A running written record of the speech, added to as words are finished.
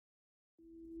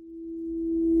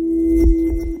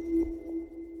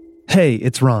Hey,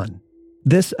 it's Ron.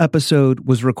 This episode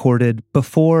was recorded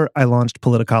before I launched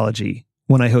Politicology,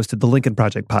 when I hosted the Lincoln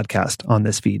Project podcast on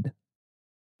this feed.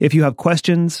 If you have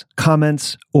questions,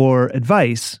 comments, or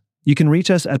advice, you can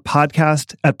reach us at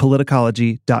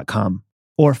podcast@politicology.com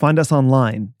or find us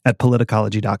online at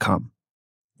politicology.com.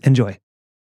 Enjoy.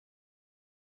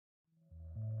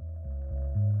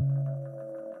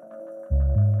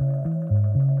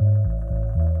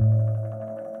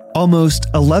 Almost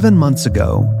 11 months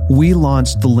ago, we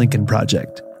launched the Lincoln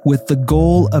Project with the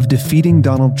goal of defeating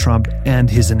Donald Trump and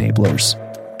his enablers.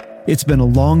 It's been a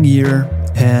long year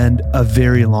and a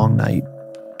very long night.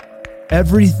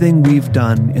 Everything we've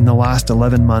done in the last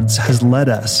 11 months has led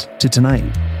us to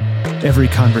tonight. Every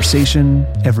conversation,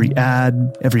 every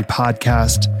ad, every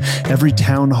podcast, every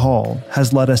town hall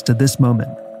has led us to this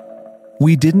moment.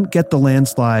 We didn't get the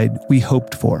landslide we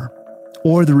hoped for,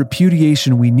 or the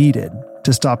repudiation we needed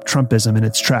to stop Trumpism in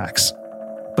its tracks.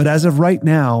 But as of right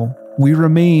now, we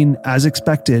remain, as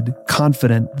expected,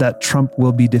 confident that Trump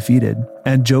will be defeated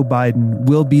and Joe Biden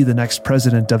will be the next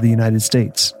president of the United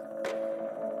States.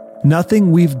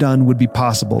 Nothing we've done would be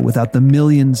possible without the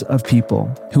millions of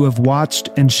people who have watched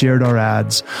and shared our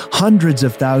ads, hundreds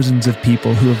of thousands of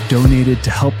people who have donated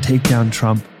to help take down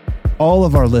Trump, all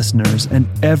of our listeners, and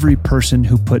every person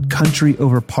who put country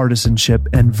over partisanship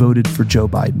and voted for Joe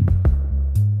Biden.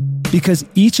 Because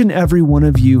each and every one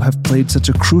of you have played such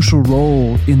a crucial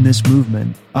role in this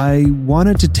movement, I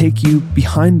wanted to take you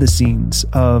behind the scenes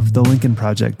of the Lincoln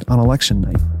Project on election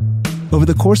night. Over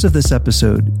the course of this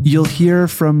episode, you'll hear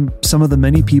from some of the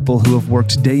many people who have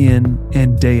worked day in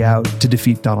and day out to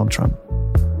defeat Donald Trump.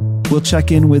 We'll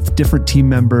check in with different team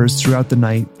members throughout the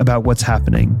night about what's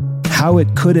happening, how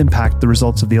it could impact the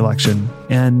results of the election,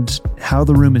 and how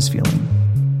the room is feeling.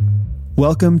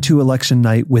 Welcome to Election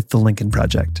Night with the Lincoln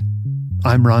Project.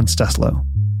 I'm Ron Steslow.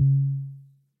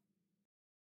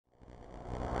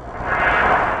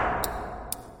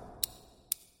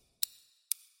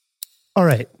 All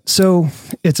right, so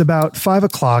it's about 5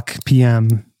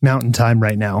 p.m. Mountain Time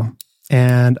right now,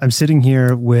 and I'm sitting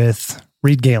here with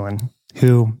Reed Galen,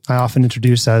 who I often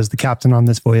introduce as the captain on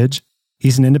this voyage.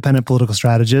 He's an independent political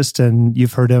strategist, and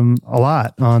you've heard him a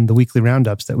lot on the weekly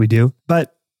roundups that we do.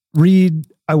 But Reed,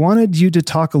 I wanted you to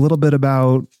talk a little bit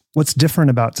about what's different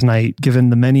about tonight, given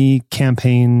the many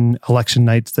campaign election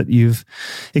nights that you've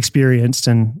experienced,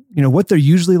 and what they're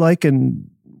usually like, and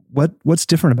what's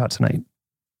different about tonight.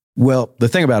 Well, the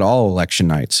thing about all election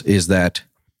nights is that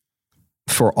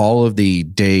for all of the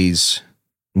days,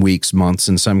 weeks, months,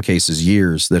 in some cases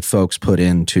years that folks put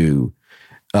into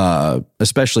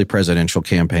especially presidential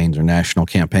campaigns or national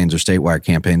campaigns or statewide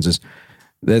campaigns, is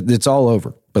that it's all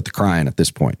over but the crying at this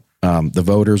point. The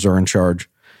voters are in charge.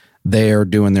 They are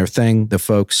doing their thing. The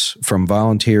folks from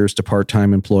volunteers to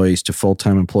part-time employees to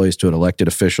full-time employees to elected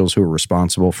officials who are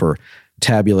responsible for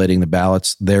tabulating the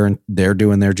ballots, they're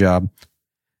doing their job.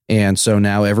 And so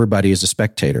now everybody is a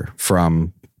spectator,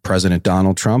 from President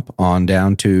Donald Trump on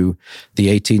down to the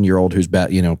 18-year-old who's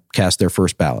cast their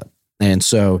first ballot. And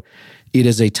so it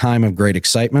is a time of great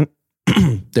excitement.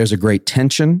 There's a great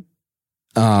tension,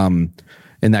 and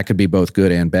that could be both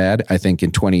good and bad. I think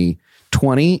in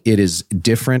 2020, it is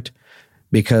different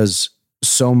because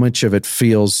so much of it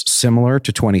feels similar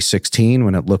to 2016,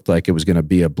 when it looked like it was going to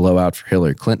be a blowout for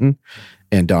Hillary Clinton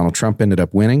and Donald Trump ended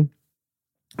up winning.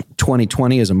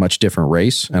 2020 is a much different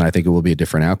race, and I think it will be a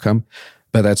different outcome.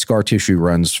 But that scar tissue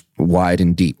runs wide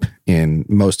and deep in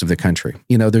most of the country.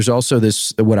 There's also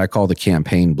this, what I call the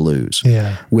campaign blues,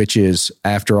 which is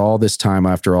after all this time,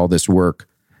 after all this work,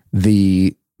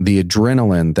 the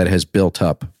adrenaline that has built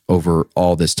up over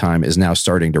all this time is now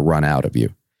starting to run out of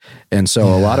you. And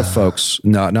so a lot of folks,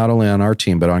 not only on our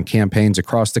team, but on campaigns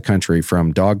across the country,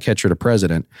 from dog catcher to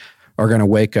president, are going to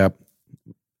wake up.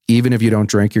 Even if you don't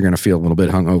drink, you're going to feel a little bit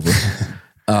hungover.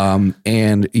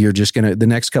 And you're just going to, the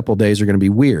next couple of days are going to be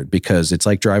weird, because it's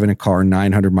like driving a car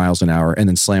 900 miles an hour and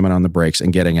then slamming on the brakes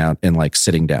and getting out and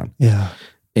sitting down. Yeah.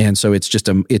 And so it's just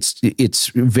it's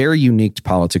very unique to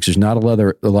politics. There's not a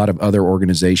lot of other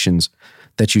organizations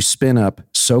that you spin up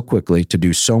so quickly to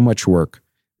do so much work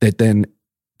that then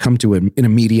come to an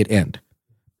immediate end.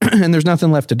 And there's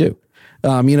nothing left to do.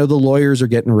 The lawyers are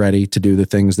getting ready to do the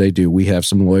things they do. We have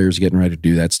some lawyers getting ready to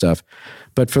do that stuff.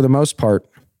 But for the most part,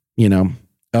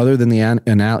 other than the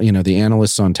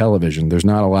analysts on television, there's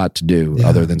not a lot to do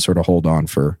other than sort of hold on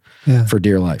for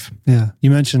dear life. Yeah.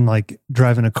 You mentioned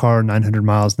driving a car 900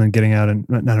 miles and then getting out at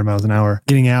 900 miles an hour,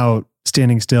 getting out,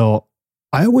 standing still.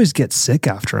 I always get sick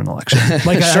after an election.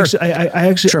 I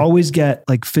actually always get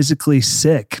physically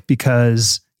sick,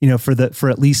 because for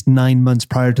at least 9 months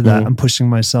prior to that, I'm pushing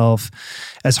myself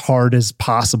as hard as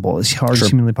possible, as hard as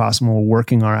humanly possible,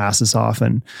 working our asses off.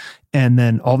 And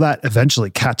then all that eventually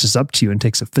catches up to you and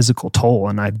takes a physical toll.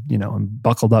 And I'm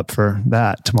buckled up for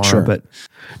that tomorrow. Sure. But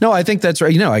no, I think that's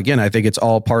right. Again, I think it's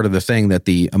all part of the thing that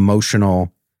the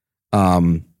emotional,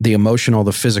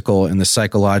 the physical, and the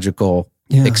psychological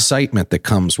excitement that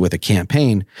comes with a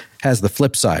campaign has the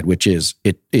flip side, which is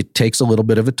it takes a little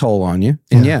bit of a toll on you.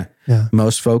 And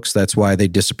most folks, that's why they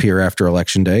disappear after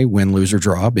election day, win, lose, or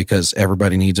draw, because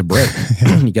everybody needs a break.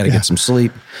 You got to get some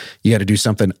sleep. You got to do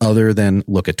something other than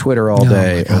look at Twitter all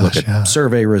day, or look at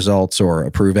survey results, or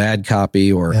approve ad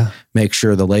copy, or make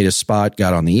sure the latest spot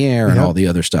got on the air and all the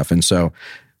other stuff. And so,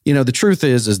 the truth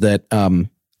is that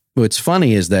what's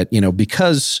funny is that,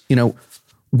 because,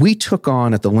 we took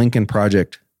on at the Lincoln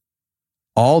Project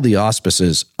all the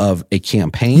auspices of a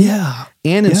campaign,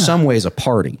 and in some ways a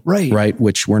party, right?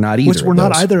 Which we're not either. Which we're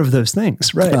not either of those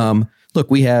things, right?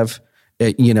 Look, we have,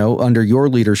 under your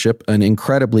leadership, an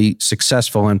incredibly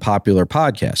successful and popular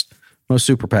podcast. Most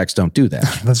super PACs don't do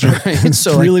that. That's right. It's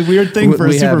a really weird thing for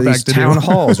a super PAC to do. Town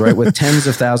halls, right, with tens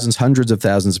of thousands, hundreds of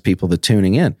thousands of people that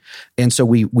tuning in. And so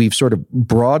we've sort of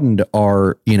broadened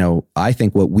our, I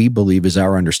think what we believe is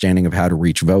our understanding of how to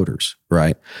reach voters,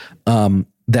 right?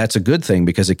 That's a good thing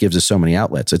because it gives us so many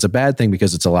outlets. It's a bad thing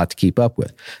because it's a lot to keep up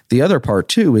with. The other part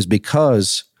too is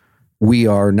because we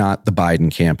are not the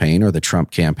Biden campaign or the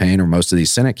Trump campaign or most of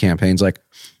these Senate campaigns, like,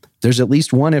 there's at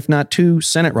least one, if not two,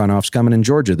 Senate runoffs coming in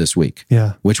Georgia this week,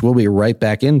 which we'll be right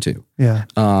back into.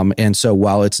 And so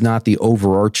while it's not the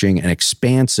overarching and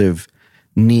expansive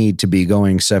need to be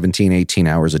going 17, 18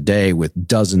 hours a day with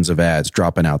dozens of ads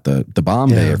dropping out the bomb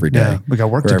day every day. We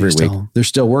got work to do still. There's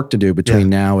still work to do between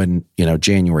now and,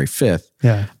 January 5th.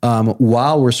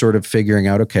 While we're sort of figuring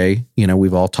out, okay,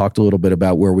 we've all talked a little bit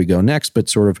about where we go next, but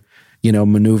sort of,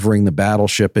 maneuvering the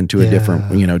battleship into a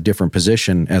different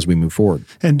position as we move forward.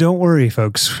 And don't worry,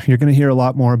 folks, you're going to hear a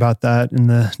lot more about that in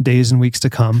the days and weeks to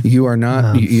come. You're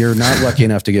not lucky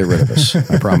enough to get rid of us.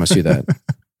 I promise you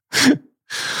that.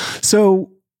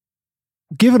 So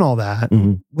given all that,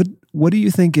 what do you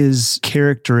think is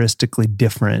characteristically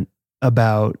different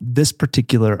about this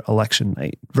particular election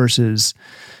night versus,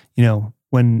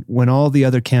 when all the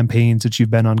other campaigns that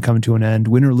you've been on come to an end,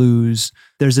 win or lose,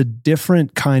 there's a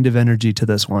different kind of energy to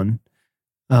this one.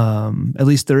 At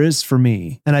least there is for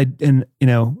me. And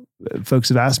folks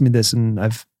have asked me this and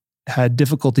I've had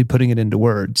difficulty putting it into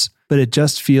words, but it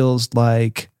just feels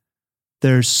like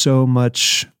there's so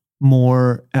much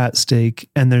more at stake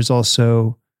and there's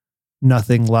also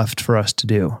nothing left for us to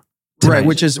do. Tonight. Right.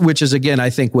 Which is again, I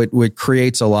think what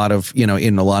creates a lot of,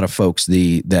 in a lot of folks,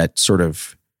 that sort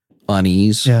of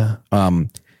unease.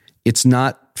 It's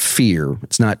not fear.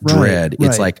 It's not dread.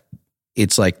 It's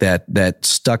like that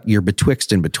stuck, you're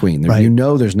betwixt in between.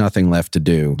 There's nothing left to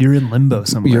do. You're in limbo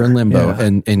somewhere. You're in limbo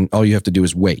and all you have to do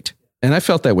is wait. And I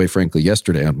felt that way, frankly,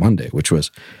 yesterday on Monday, which was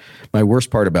my worst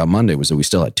part about Monday was that we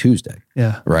still had Tuesday.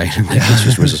 Right. It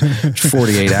just was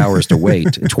 48 hours to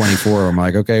wait. 24. I'm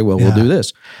like, okay, well, we'll do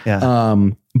this.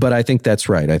 But I think that's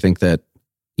right. I think that,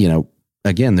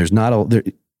 again, there's not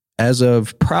as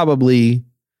of probably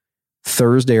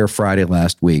Thursday or Friday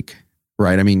last week,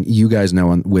 right? I mean, you guys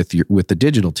know with the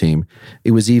digital team,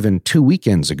 it was even 2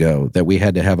 weekends ago that we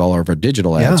had to have all of our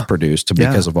digital ads produced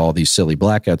because of all these silly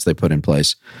blackouts they put in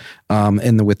place.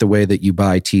 And with the way that you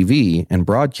buy TV and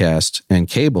broadcast and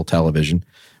cable television,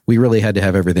 we really had to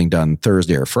have everything done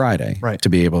Thursday or Friday to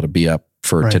be able to be up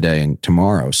for today and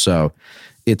tomorrow. So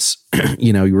it's,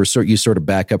 you sort of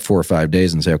back up 4 or 5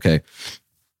 days and say, okay,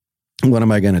 what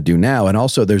am I going to do now? And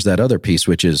also there's that other piece,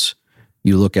 which is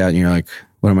you look at and you're like,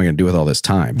 what am I going to do with all this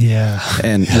time?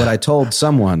 And what I told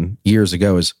someone years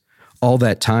ago is all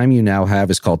that time you now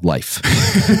have is called life.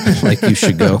 Like you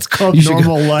should go. It's called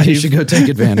normal life. You should go take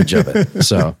advantage of it.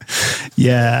 So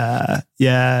y'all,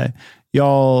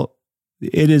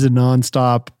 it is a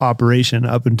nonstop operation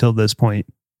up until this point.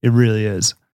 It really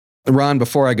is. Ron,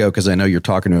 before I go, because I know you're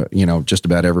talking to, just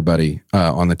about everybody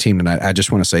on the team tonight, I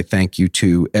just want to say thank you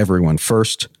to everyone.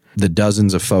 First, the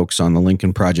dozens of folks on the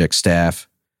Lincoln Project staff,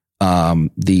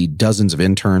 the dozens of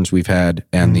interns we've had,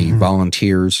 and the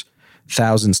volunteers,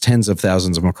 thousands, tens of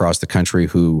thousands of them across the country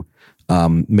who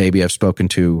maybe I've spoken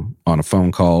to on a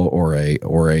phone call or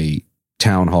a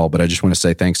town hall. But I just want to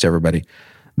say thanks to everybody.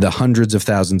 The hundreds of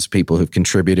thousands of people who've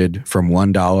contributed from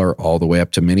 $1 all the way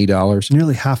up to many dollars.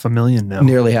 Nearly 500,000 now.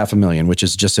 Nearly 500,000, which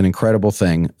is just an incredible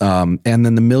thing. And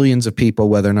then the millions of people,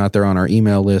 whether or not they're on our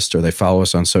email list or they follow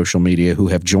us on social media, who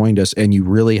have joined us, and you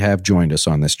really have joined us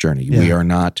on this journey. We are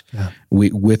not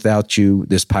without you,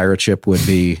 this pirate ship would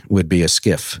be a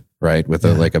skiff, right? With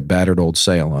like a battered old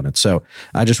sail on it. So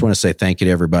I just want to say thank you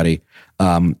to everybody.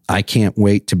 I can't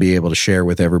wait to be able to share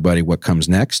with everybody what comes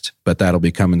next, but that'll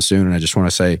be coming soon. And I just want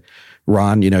to say,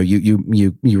 Ron,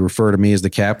 you refer to me as the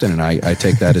captain, and I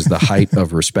take that as the height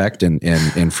of respect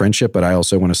and friendship. But I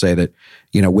also want to say that,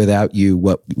 without you,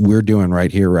 what we're doing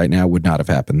right here, right now would not have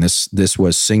happened. This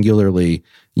was singularly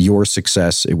your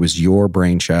success. It was your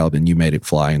brainchild, and you made it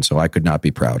fly. And so I could not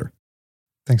be prouder.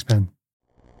 Thanks, Ben.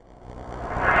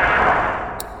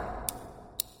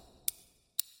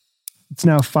 It's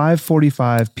now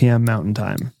 5:45 p.m. Mountain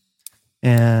Time,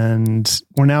 and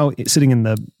we're now sitting in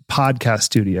the podcast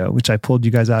studio, which I pulled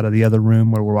you guys out of the other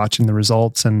room where we're watching the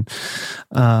results, and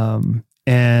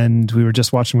we were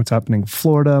just watching what's happening in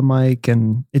Florida, Mike,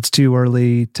 and it's too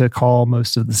early to call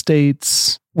most of the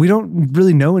states. We don't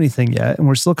really know anything yet, and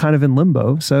we're still kind of in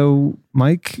limbo. So,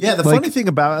 Mike, the funny thing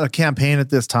about a campaign at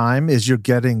this time is you're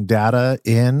getting data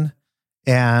in,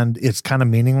 and it's kind of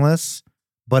meaningless.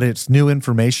 But it's new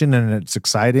information and it's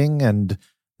exciting, and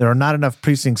there are not enough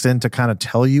precincts in to kind of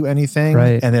tell you anything,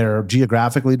 right. And they're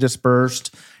geographically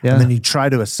dispersed. Yeah. And then you try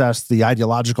to assess the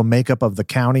ideological makeup of the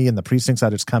county and the precincts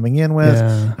that it's coming in with.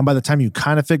 Yeah. And by the time you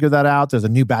kind of figure that out, there's a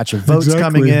new batch of votes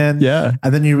coming in. Yeah.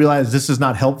 And then you realize this is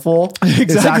not helpful. Exactly.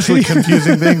 It's actually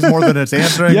confusing things more than it's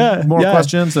answering more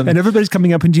questions. And everybody's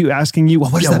coming up into you asking you,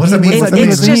 well, what does that mean?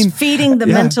 It's just feeding the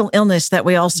mental illness that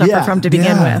we all suffer from to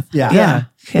begin with. Yeah.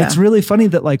 It's really funny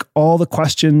that like all the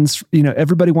questions,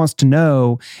 everybody wants to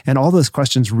know, and all those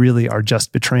questions really are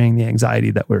just betraying the anxiety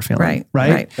that we're feeling.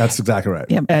 Right? That's exactly right.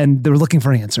 Yep. And they're looking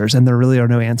for answers, and there really are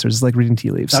no answers. It's like reading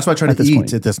tea leaves. That's why I try to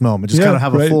eat at this moment. Just kind of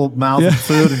have a full mouth of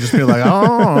food and just be like,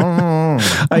 oh.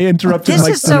 I interrupted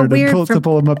Mike to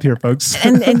pull him up here, folks.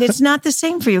 and it's not the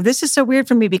same for you. This is so weird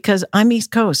for me because I'm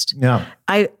East Coast. Yeah.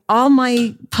 All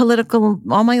my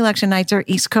election nights are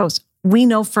East Coast. We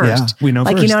know first. Yeah, we know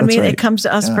first. You know what I mean? Right. It comes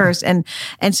to us first. And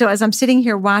so as I'm sitting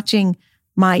here watching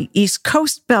my East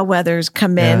Coast bellwethers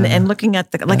come in and looking at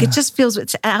it just feels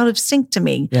it's out of sync to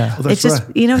me. Yeah. Well, it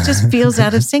just feels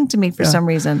out of sync to me for some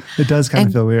reason. It does kind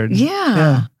of feel weird.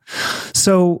 Yeah.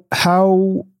 So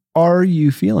how are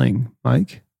you feeling,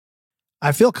 Mike?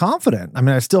 I feel confident. I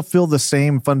mean, I still feel the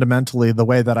same fundamentally the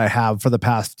way that I have for the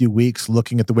past few weeks,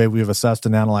 looking at the way we've assessed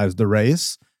and analyzed the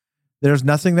race. There's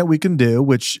nothing that we can do,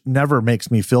 which never makes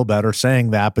me feel better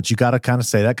saying that, but you got to kind of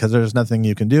say that because there's nothing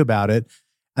you can do about it.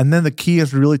 And then the key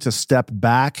is really to step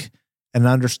back and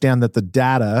understand that the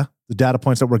data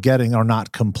points that we're getting are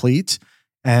not complete.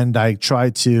 And I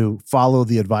try to follow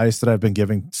the advice that I've been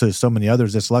giving to so many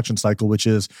others this election cycle, which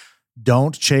is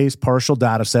don't chase partial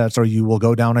data sets or you will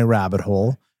go down a rabbit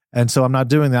hole. And so I'm not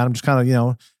doing that. I'm just kind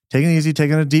of, taking it easy,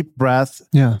 taking a deep breath.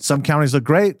 Yeah. Some counties look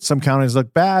great. Some counties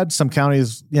look bad. Some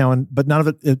counties, but none of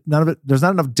it, there's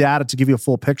not enough data to give you a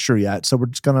full picture yet. So we're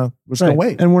just going to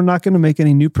wait. And we're not going to make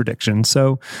any new predictions.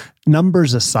 So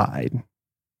numbers aside,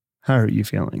 how are you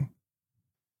feeling?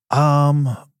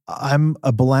 I'm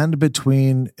a blend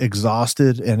between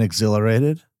exhausted and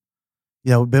exhilarated.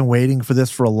 We've been waiting for this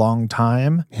for a long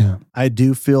time. Yeah. I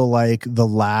do feel like the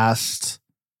last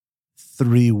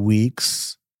 3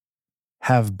 weeks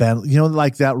have been,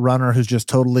 like that runner who's just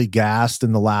totally gassed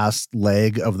in the last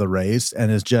leg of the race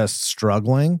and is just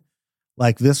struggling.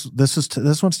 Like this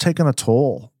one's taken a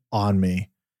toll on me.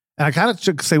 And I kind of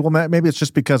should say, well, maybe it's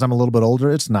just because I'm a little bit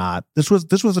older. It's not. This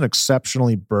was an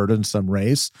exceptionally burdensome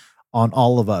race on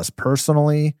all of us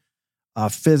personally,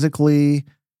 physically.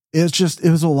 It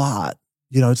was a lot.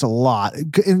 It's a lot.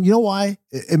 And you know why?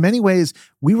 In many ways,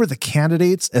 we were the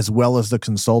candidates as well as the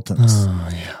consultants. Oh,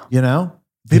 yeah.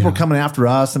 People are coming after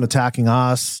us and attacking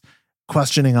us,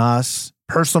 questioning us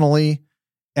personally.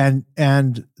 And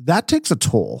that takes a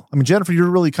toll. I mean, Jennifer, you're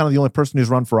really kind of the only person who's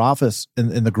run for office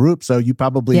in the group. So you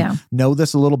probably know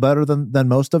this a little better than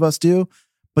most of us do.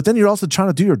 But then you're also trying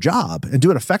to do your job and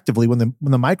do it effectively when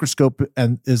the microscope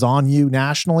is on you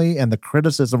nationally and the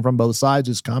criticism from both sides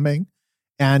is coming.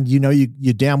 And you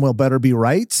damn well better be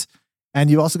right. And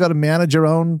you also got to manage your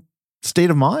own state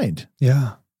of mind.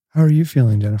 Yeah. How are you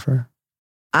feeling, Jennifer?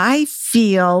 I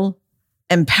feel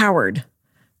empowered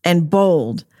and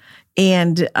bold.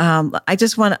 And I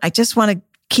just want to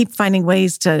keep finding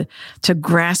ways to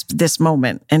grasp this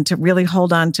moment and to really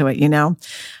hold on to it.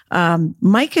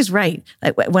 Mike is right.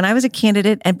 When I was a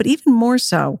candidate, but even more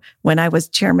so when I was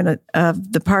chairman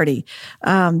of the party,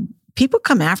 people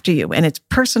come after you and it's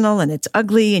personal and it's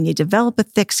ugly and you develop a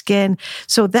thick skin.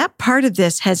 So that part of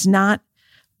this has not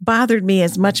bothered me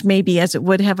as much maybe as it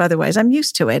would have otherwise. I'm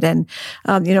used to it. And,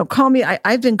 call me,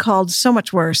 I've been called so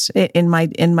much worse in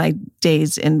my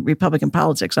days in Republican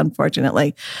politics,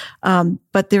 unfortunately.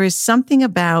 But there is something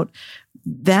about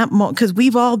that moment, because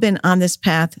we've all been on this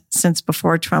path since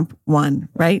before Trump won,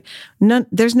 right?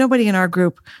 There's nobody in our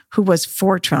group who was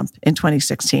for Trump in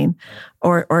 2016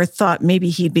 or thought maybe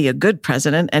he'd be a good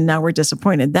president, and now we're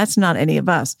disappointed. That's not any of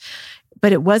us.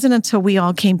 But it wasn't until we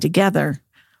all came together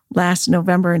last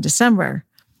November and December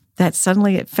that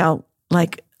suddenly it felt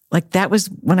like that was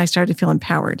when I started to feel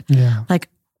empowered. Yeah. Like,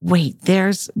 wait,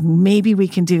 maybe we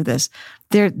can do this.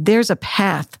 There's a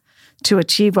path to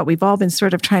achieve what we've all been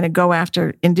sort of trying to go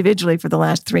after individually for the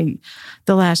last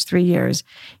 3 years.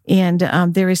 And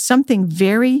there is something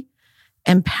very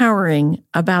empowering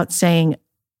about saying,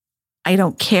 I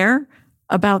don't care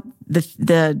about the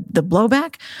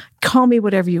blowback. Call me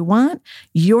whatever you want.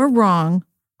 You're wrong.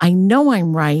 I know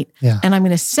I'm right, and I'm going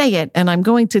to say it, and I'm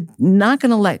not going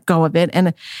to let go of it.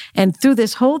 And through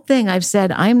this whole thing, I've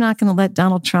said, I'm not going to let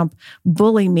Donald Trump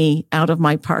bully me out of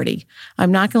my party.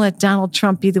 I'm not going to let Donald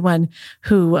Trump be the one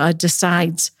who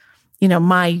decides,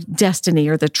 my destiny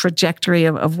or the trajectory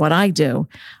of what I do.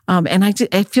 And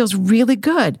it feels really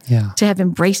good to have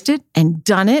embraced it and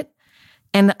done it.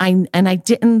 And I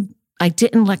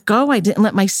didn't let go. I didn't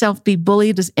let myself be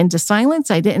bullied into silence.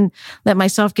 I didn't let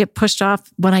myself get pushed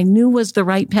off what I knew was the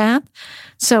right path.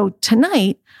 So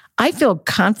tonight, I feel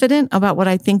confident about what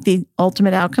I think the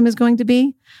ultimate outcome is going to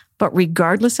be. But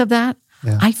regardless of that,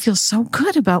 I feel so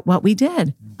good about what we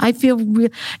did. I feel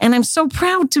and I'm so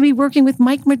proud to be working with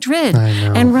Mike Madrid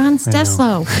and Ron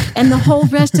Steslow and the whole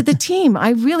rest of the team. I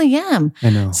really am. I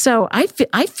know. So I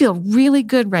feel really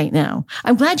good right now.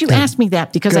 I'm glad you asked me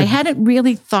that because I hadn't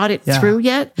really thought it through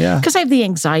yet. Yeah. Because I have the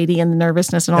anxiety and the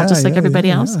nervousness and all, just like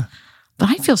everybody else. But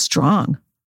I feel strong.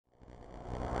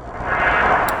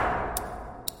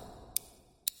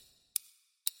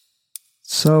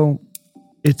 So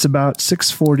it's about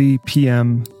 6:40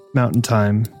 p.m. Mountain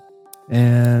Time,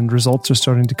 and results are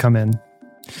starting to come in.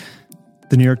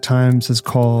 The New York Times has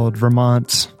called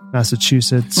Vermont,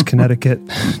 Massachusetts, Connecticut,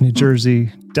 New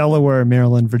Jersey, Delaware,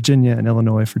 Maryland, Virginia, and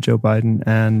Illinois for Joe Biden,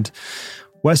 and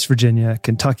West Virginia,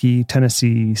 Kentucky,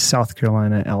 Tennessee, South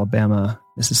Carolina, Alabama,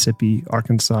 Mississippi,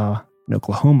 Arkansas, and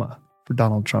Oklahoma for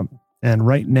Donald Trump. And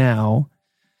right now,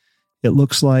 it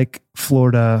looks like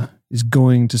Florida is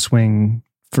going to swing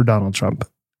for Donald Trump.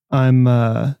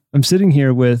 I'm sitting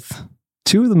here with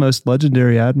two of the most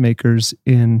legendary ad makers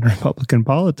in Republican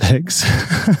politics,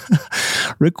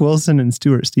 Rick Wilson and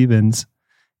Stuart Stevens,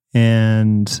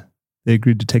 and they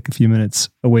agreed to take a few minutes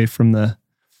away from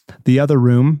the other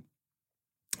room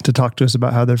to talk to us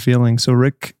about how they're feeling. So,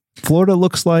 Rick, Florida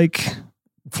looks like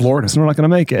Florida. So we're not going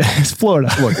to make it. It's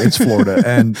Florida. Look, it's Florida,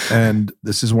 and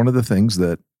this is one of the things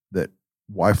that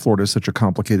why Florida is such a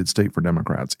complicated state for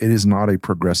Democrats. It is not a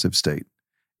progressive state.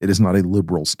 It is not a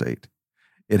liberal state.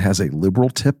 It has a liberal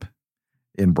tip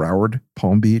in Broward,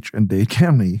 Palm Beach, and Dade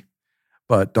County,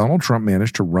 but Donald Trump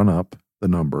managed to run up the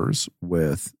numbers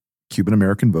with Cuban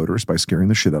American voters by scaring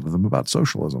the shit out of them about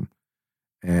socialism.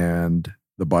 And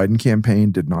the Biden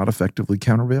campaign did not effectively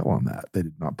countervail on that. They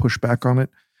did not push back on it.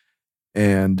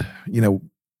 And,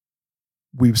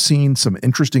 we've seen some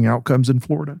interesting outcomes in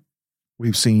Florida.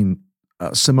 We've seen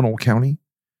Seminole County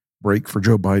break for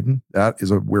Joe Biden. That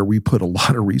is where we put a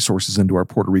lot of resources into our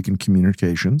Puerto Rican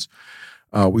communications.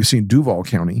 We've seen Duval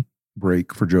County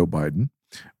break for Joe Biden,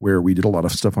 where we did a lot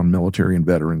of stuff on military and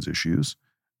veterans issues.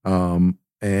 And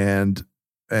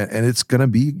it's going to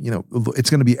be,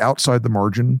 it's going to be outside the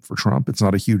margin for Trump. It's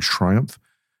not a huge triumph.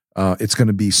 It's going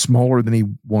to be smaller than he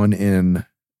won in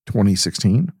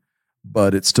 2016,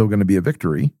 but it's still going to be a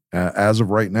victory as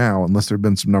of right now, unless there have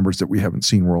been some numbers that we haven't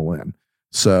seen roll in.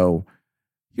 So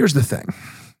here's the thing.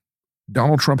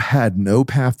 Donald Trump had no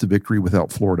path to victory without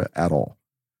Florida at all.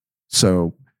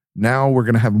 So now we're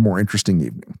going to have a more interesting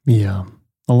evening. Yeah.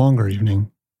 A longer evening.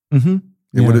 Mm-hmm.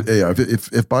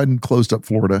 If Biden closed up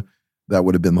Florida, that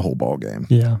would have been the whole ball game.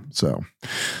 Yeah. So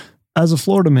as a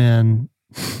Florida man,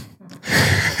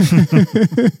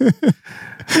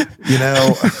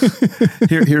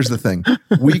 here's the thing.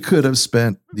 We could have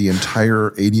spent the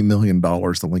entire $80 million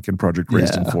the Lincoln Project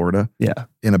raised in Florida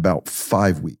in about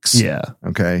 5 weeks. Yeah.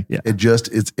 Okay. Yeah.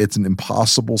 It's an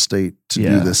impossible state to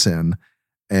do this in.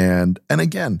 And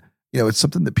again, it's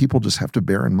something that people just have to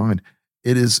bear in mind.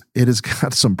 It has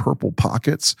got some purple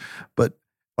pockets, but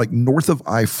like north of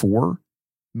I-4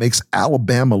 makes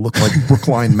Alabama look like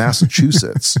Brookline,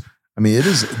 Massachusetts. I mean,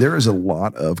 there is a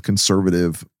lot of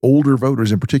conservative older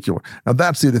voters in particular. Now,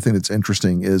 that's the other thing that's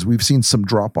interesting is we've seen some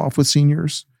drop off with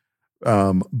seniors.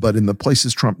 But in the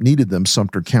places Trump needed them,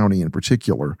 Sumter County in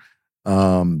particular,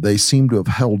 they seem to have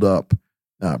held up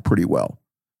pretty well.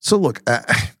 So look,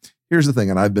 here's the thing,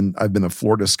 and I've been a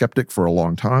Florida skeptic for a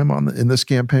long time in this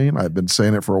campaign. I've been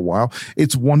saying it for a while.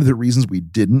 It's one of the reasons we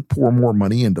didn't pour more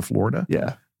money into Florida.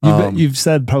 Yeah. You've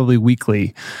said probably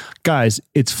weekly, guys,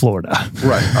 it's Florida.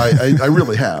 Right. I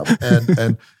really have.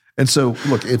 And so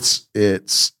look, it's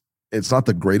not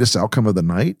the greatest outcome of the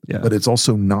night, but it's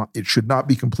also it should not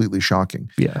be completely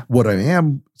shocking. Yeah. What I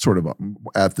am sort of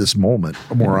at this moment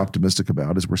more optimistic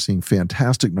about is we're seeing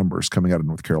fantastic numbers coming out of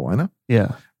North Carolina.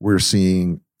 Yeah. We're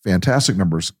seeing fantastic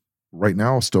numbers right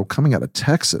now still coming out of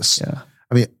Texas. Yeah.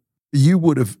 I mean, you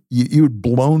would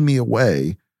blown me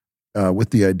away with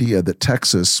the idea that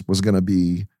Texas was going to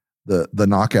be the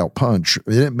knockout punch.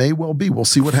 It may well be. We'll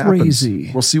see what happens.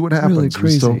 We'll see what happens. Really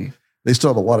crazy. They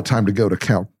still have a lot of time to go to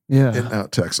count in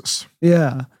out Texas.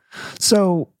 Yeah.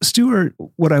 So Stuart,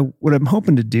 what I'm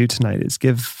hoping to do tonight is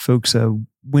give folks a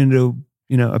window,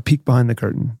 a peek behind the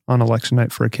curtain on election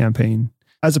night for a campaign.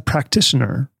 As a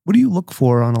practitioner, what do you look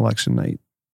for on election night?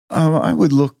 I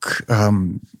would look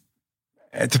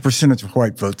at the percentage of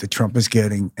white vote that Trump is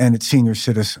getting and its senior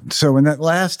citizens. So in that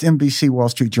last NBC Wall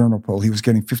Street Journal poll, he was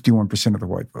getting 51% of the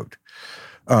white vote.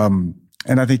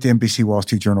 And I think the NBC Wall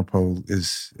Street Journal poll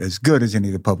is as good as any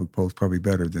of the public polls, probably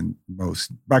better than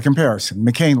most. By comparison,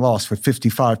 McCain lost with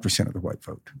 55% of the white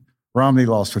vote. Romney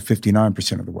lost with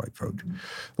 59% of the white vote.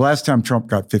 Last time Trump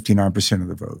got 59% of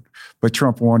the vote, but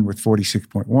Trump won with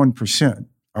 46.1%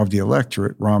 of the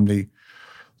electorate. Romney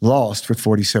lost with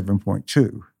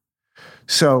 47.2%.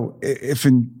 So if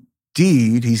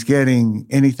indeed he's getting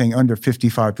anything under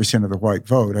 55% of the white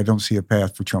vote, I don't see a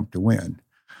path for Trump to win.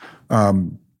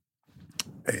 And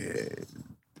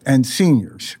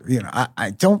seniors,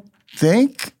 I don't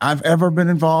think I've ever been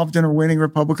involved in a winning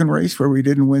Republican race where we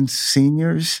didn't win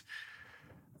seniors.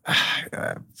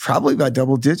 Probably by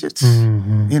double digits,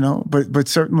 but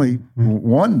certainly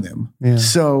won them. Yeah.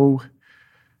 So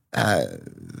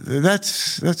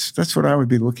that's what I would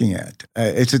be looking at.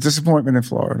 It's a disappointment in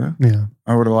Florida. Yeah,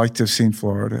 I would have liked to have seen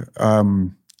Florida. I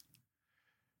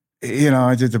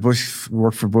did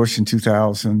work for Bush in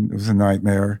 2000. It was a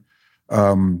nightmare.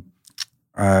 In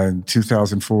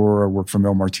 2004, I worked for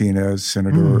Mel Martinez,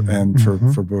 senator, and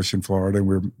for Bush in Florida,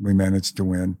 and we managed to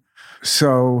win.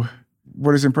 So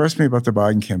what has impressed me about the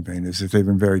Biden campaign is that they've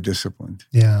been very disciplined.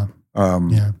 Yeah.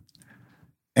 And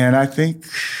I think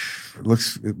it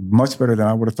looks much better than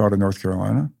I would have thought in North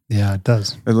Carolina. Yeah, it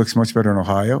does. It looks much better in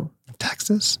Ohio.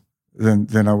 Texas?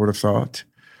 Than I would have thought.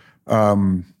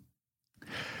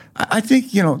 I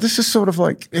think, this is sort of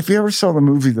like, if you ever saw the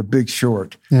movie The Big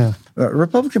Short, the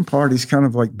Republican Party is kind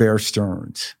of like Bear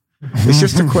Stearns. It's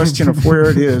just a question of where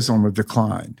it is on the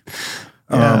decline.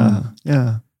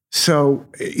 So,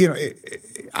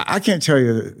 I can't tell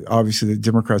you, obviously, the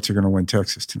Democrats are going to win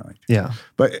Texas tonight. Yeah.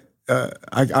 But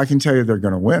I can tell you they're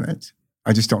going to win it.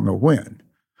 I just don't know when.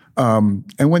 And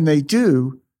when they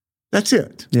do, that's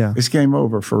it. Yeah. It's game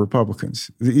over for Republicans.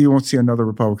 You won't see another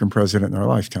Republican president in their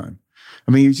lifetime.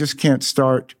 I mean, you just can't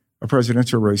start a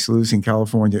presidential race losing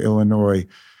California, Illinois,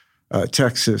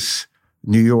 Texas,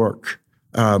 New York.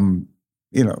 You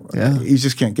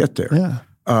just can't get there. Yeah.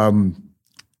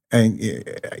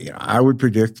 I would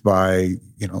predict by,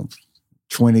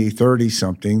 2030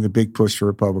 something, the big push for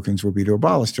Republicans will be to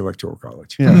abolish the Electoral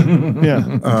College.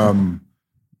 Yeah.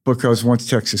 Because once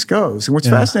Texas goes, and what's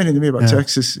fascinating to me about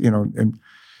Texas, and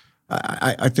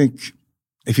I think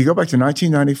if you go back to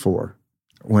 1994,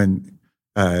 when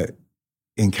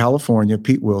in California,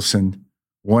 Pete Wilson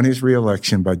won his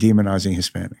reelection by demonizing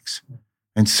Hispanics.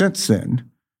 And since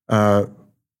then,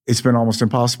 it's been almost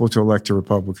impossible to elect a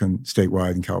Republican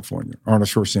statewide in California. Arnold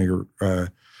Schwarzenegger,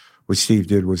 what Steve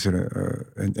did was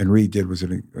and Reid did was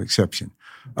an exception.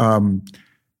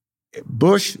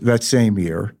 Bush, that same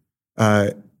year,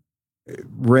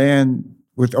 ran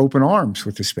with open arms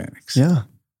with Hispanics. Yeah.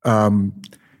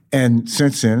 And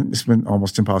since then, it's been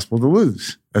almost impossible to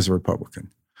lose as a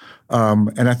Republican.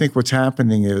 And I think what's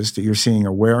happening is that you're seeing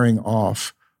a wearing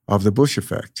off of the Bush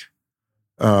effect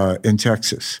in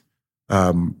Texas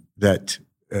that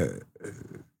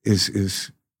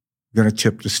is going to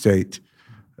tip the state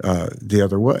the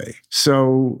other way.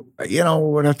 So,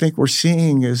 what I think we're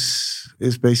seeing is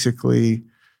basically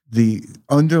the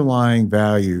underlying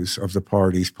values of the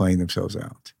parties playing themselves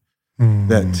out.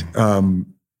 That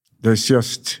there's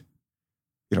just,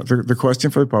 the question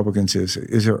for Republicans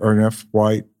is there enough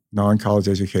white, non-college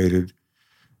educated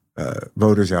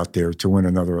voters out there to win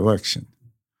another election?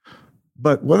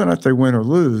 But whether or not they win or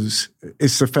lose,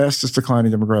 it's the fastest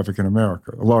declining demographic in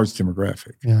America, a large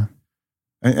demographic. Yeah.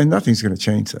 And nothing's going to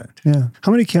change that. Yeah.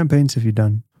 How many campaigns have you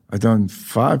done? I've done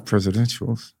 5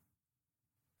 presidentials.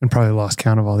 And probably lost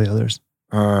count of all the others.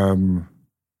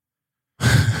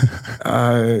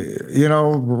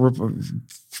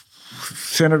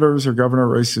 Senators or governor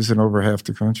races in over half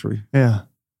the country. Yeah.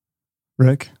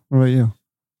 Rick, what about you?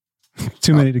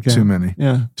 Too many to count. Too many.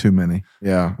 Yeah. Too many.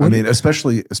 Yeah. What I mean,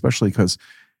 especially because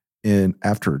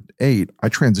after 8, I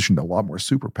transitioned to a lot more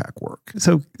super PAC work.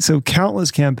 So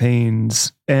countless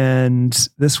campaigns, and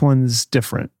this one's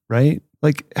different, right?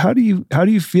 Like, how do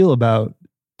you feel about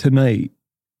tonight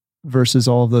versus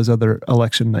all of those other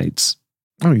election nights?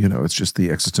 Oh, it's just the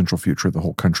existential future of the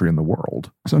whole country and the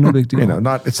world. So no big deal.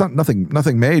 It's not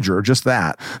nothing major, just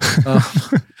that.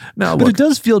 Now, but it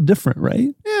does feel different,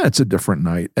 right? Yeah, it's a different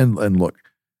night. And look,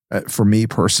 for me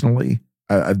personally,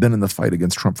 I've been in the fight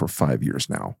against Trump for 5 years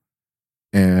now,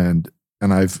 and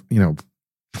I've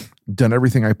done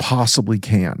everything I possibly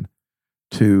can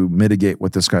to mitigate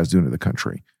what this guy's doing to the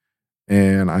country.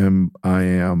 And I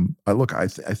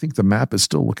think the map is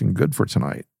still looking good for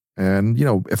tonight. And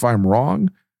if I'm wrong,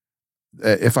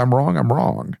 I'm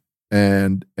wrong.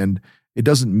 And it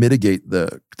doesn't mitigate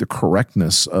the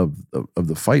correctness of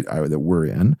the fight that we're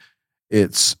in.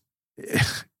 It's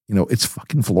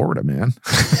fucking Florida, man.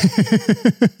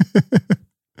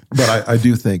 But I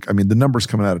do think, the numbers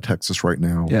coming out of Texas right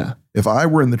now. Yeah. If I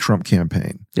were in the Trump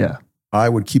campaign, yeah, I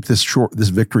would keep this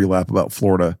victory lap about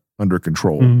Florida under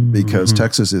control, because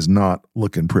Texas is not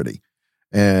looking pretty.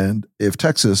 And if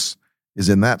Texas is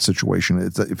in that situation,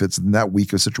 if it's in that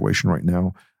weak a situation right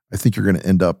now, I think you're going to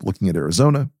end up looking at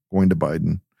Arizona, going to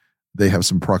Biden. They have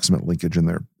some proximate linkage in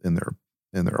their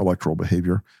electoral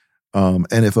behavior. And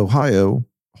if Ohio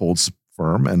holds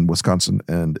firm and Wisconsin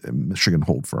and Michigan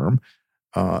hold firm,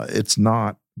 it's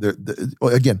not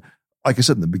again, like I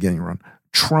said in the beginning, Ron,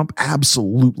 Trump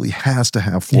absolutely has to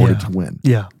have Florida to win.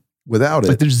 Yeah. Without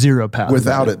it, there's zero path.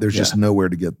 Without it, there's just no way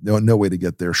to get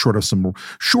there. Short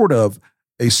of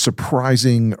a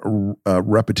surprising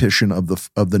repetition of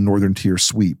the northern tier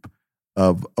sweep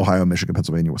of Ohio, Michigan,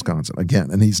 Pennsylvania, Wisconsin again,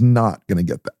 and he's not going to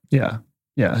get that.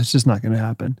 Yeah, it's just not going to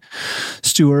happen.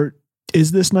 Stuart,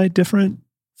 is this night different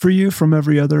for you from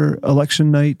every other election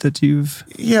night that you've?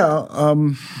 Yeah,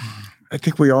 I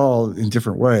think we all, in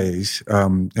different ways,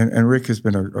 and Rick has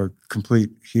been a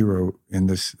complete hero in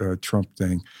this Trump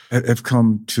thing, have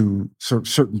come to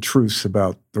certain truths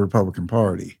about the Republican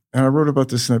Party. And I wrote about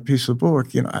this in that piece of the book.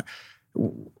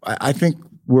 I think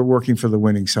we're working for the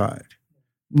winning side.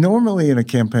 Normally in a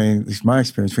campaign, at least my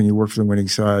experience, when you work for the winning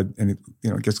side and it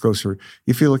gets closer,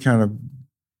 you feel a kind of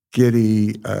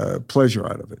giddy pleasure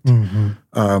out of it.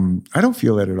 Mm-hmm. I don't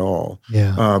feel that at all.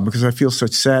 Yeah. Because I feel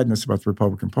such sadness about the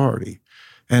Republican Party.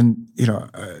 And,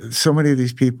 so many of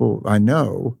these people I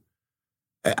know,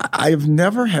 I've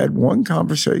never had one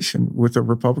conversation with a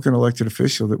Republican elected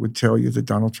official that would tell you that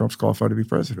Donald Trump's qualified to be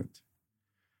president.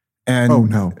 And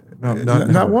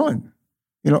not one,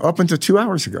 up until 2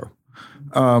 hours ago.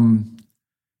 And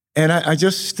I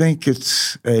just think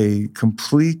it's a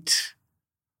complete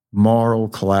moral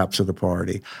collapse of the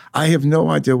party. I have no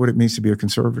idea what it means to be a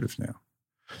conservative now.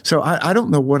 So I don't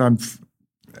know what I'm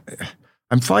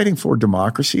fighting for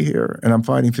democracy here, and I'm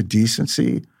fighting for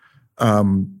decency.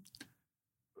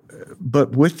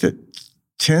 But with it,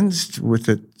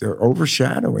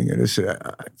 overshadowing it is,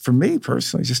 for me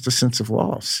personally, just a sense of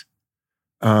loss.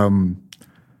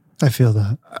 I feel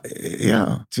that.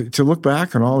 Yeah. To look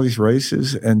back on all these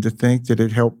races and to think that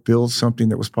it helped build something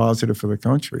that was positive for the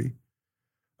country,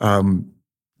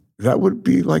 that would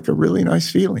be like a really nice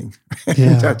feeling.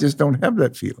 Yeah. I just don't have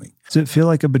that feeling. Does it feel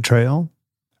like a betrayal?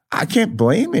 I can't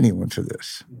blame anyone for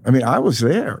this. I mean, I was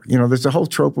there. There's a whole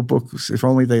trope of books. If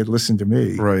only they had listened to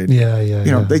me. Right.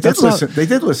 Yeah. They did listen. They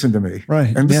did listen to me.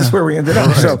 Right. And this is where we ended up.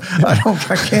 Right. So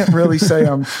I can't really say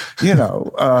I'm.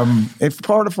 If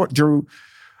part of what drew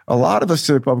a lot of us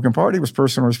to the Republican Party was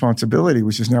personal responsibility,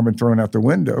 which has now been thrown out the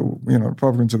window.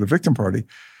 Republicans are the victim party.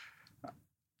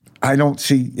 I don't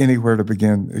see anywhere to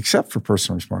begin except for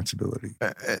personal responsibility.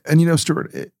 And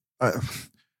Stuart, a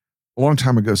long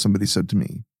time ago, somebody said to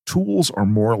me, tools are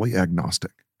morally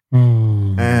agnostic.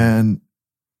 And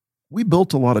we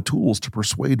built a lot of tools to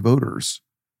persuade voters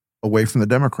away from the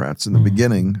Democrats in the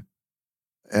beginning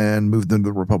and moved them to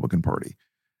the Republican Party.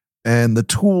 And the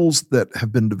tools that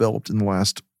have been developed in the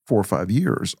last 4 or 5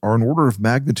 years are an order of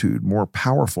magnitude more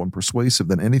powerful and persuasive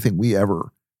than anything we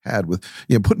ever had. With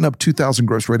putting up 2,000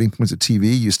 gross rating points at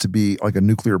TV used to be like a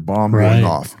nuclear bomb going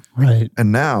off. Right.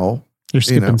 And now you're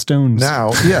skipping stones.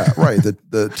 Now, yeah, right.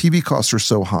 The TV costs are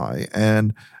so high,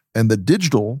 and the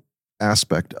digital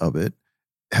aspect of it,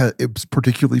 it's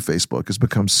particularly Facebook, has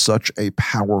become such a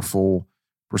powerful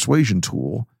persuasion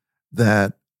tool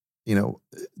that,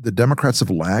 the Democrats have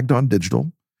lagged on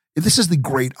digital. This is the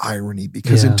great irony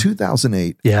because in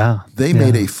 2008, they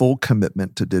made a full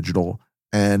commitment to digital,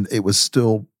 and it was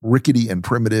still rickety and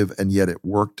primitive, and yet it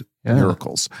worked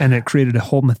miracles. And it created a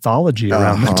whole mythology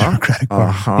around the Democratic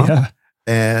Party.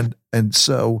 Yeah. And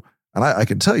so I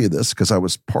can tell you this because I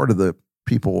was part of the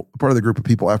group of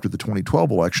people after the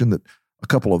 2012 election that a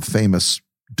couple of famous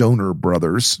donor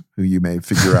brothers who you may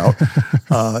figure out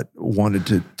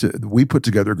wanted we put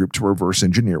together a group to reverse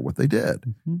engineer what they did.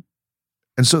 Mm-hmm.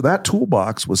 And so that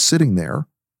toolbox was sitting there.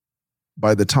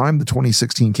 By the time the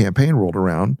 2016 campaign rolled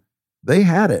around, they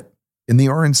had it in the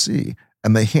RNC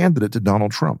and they handed it to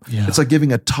Donald Trump. Yeah. It's like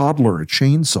giving a toddler a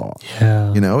chainsaw.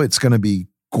 Yeah. It's going to be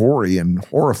gory and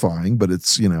horrifying, but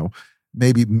it's,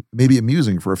 maybe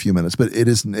amusing for a few minutes, but it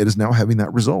is now having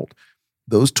that result.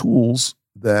 Those tools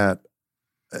that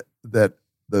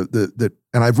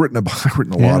and I've written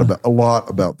a lot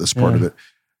about this part of it.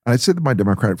 And I say to my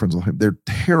Democratic friends, they're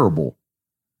terrible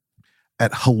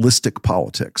at holistic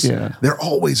politics. Yeah. They're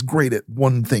always great at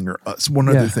one thing or one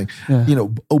other thing. Yeah.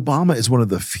 Obama is one of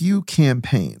the few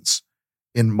campaigns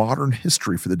in modern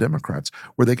history for the Democrats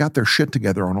where they got their shit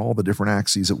together on all the different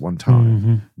axes at one time.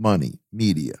 Mm-hmm. Money,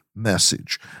 media,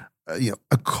 message,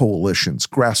 coalitions,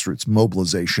 grassroots,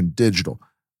 mobilization, digital,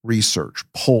 research,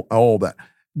 poll, all that.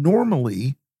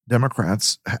 Normally,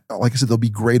 Democrats, like I said, they'll be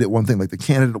great at one thing. Like the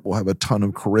candidate will have a ton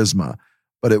of charisma,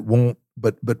 but it won't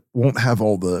have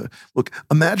all the look.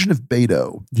 Imagine if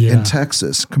Beto in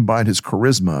Texas combined his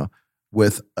charisma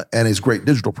and his great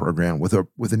digital program with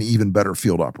an even better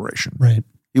field operation. Right.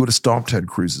 He would have stomped Ted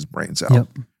Cruz's brains out. Yep.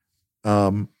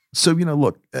 So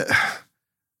look,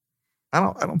 I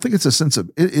don't think it's a sense of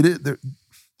it.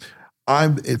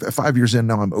 I'm 5 years in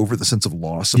now. I'm over the sense of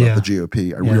loss about the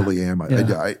GOP. I really am.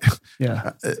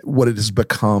 What it has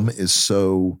become is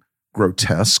so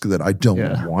grotesque that I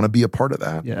don't want to be a part of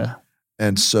that. Yeah.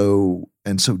 And so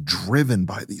driven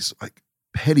by these like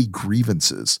petty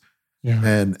grievances. Yeah.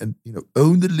 And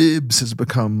Own the Libs has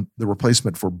become the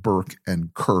replacement for Burke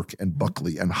and Kirk and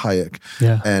Buckley and Hayek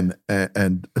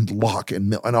and Locke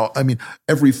and Mill. And I mean,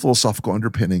 every philosophical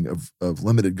underpinning of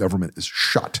limited government is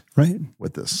shut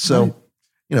with this. So,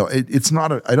 it's not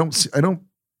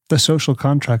the social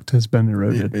contract has been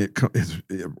eroded.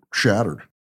 It shattered.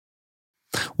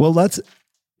 Well, let's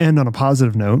end on a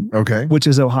positive note. Okay. Which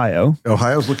is Ohio.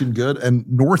 Ohio's looking good. And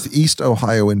Northeast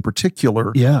Ohio in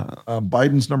particular. Yeah.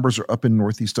 Biden's numbers are up in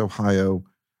Northeast Ohio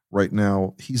right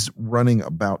now. He's running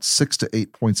about 6 to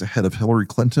 8 points ahead of Hillary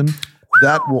Clinton.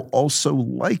 That will also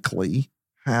likely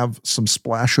have some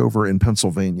splashover in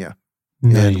Pennsylvania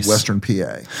and Western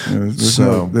PA.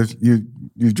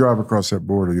 You drive across that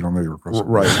border, you don't know you're across the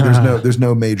border. Right. There's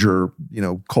no major,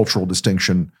 cultural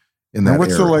distinction in that area.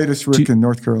 What's the latest, Rick, in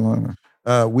North Carolina?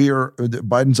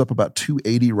 Biden's up about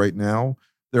 280 right now.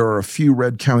 There are a few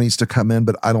red counties to come in,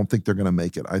 but I don't think they're going to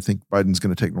make it. I think Biden's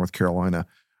going to take North Carolina,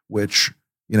 which,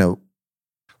 Well,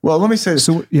 let me say this.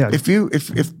 So, if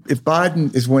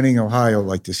Biden is winning Ohio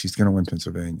like this, he's going to win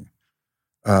Pennsylvania.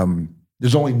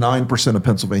 There's only 9% of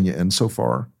Pennsylvania in so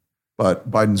far, but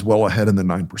Biden's well ahead in the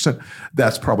 9%.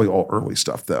 That's probably all early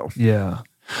stuff, though. Yeah.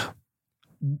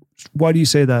 Why do you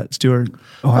say that, Stuart?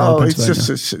 Ohio, it's just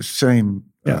the same.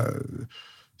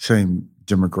 Same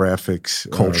demographics,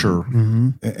 culture,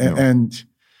 and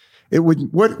it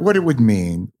would what it would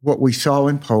mean. What we saw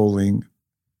in polling,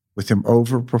 with him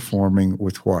overperforming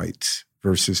with whites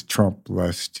versus Trump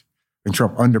and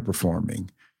Trump underperforming,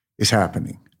 is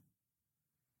happening.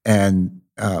 And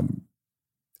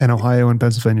Ohio and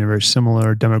Pennsylvania are very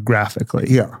similar demographically.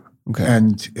 Yeah. Okay.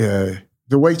 And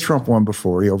the way Trump won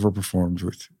before, he overperformed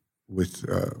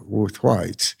with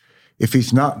whites. If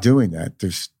he's not doing that,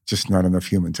 there's just not enough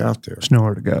humans out there. There's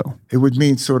nowhere to go. It would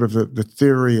mean sort of the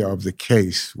theory of the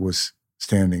case was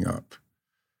standing up.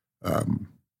 And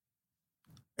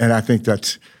I think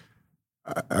that's,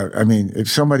 I mean, if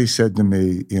somebody said to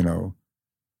me,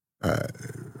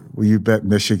 will you bet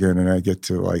Michigan and I get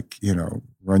to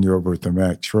run you over with the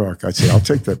Mack truck, I'd say, I'll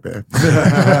take that bet.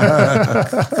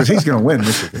 Because he's going to win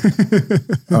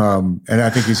Michigan. And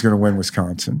I think he's going to win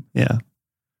Wisconsin. Yeah.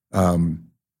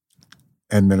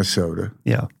 And Minnesota.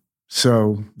 Yeah.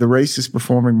 So the race is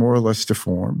performing more or less to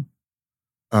form.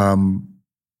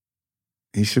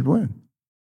 He should win.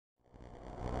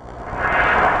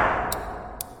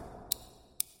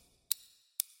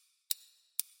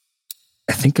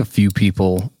 I think a few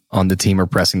people on the team are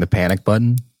pressing the panic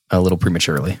button a little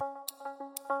prematurely.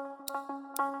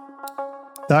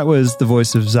 That was the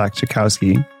voice of Zach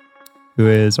Chakowski, who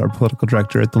is our political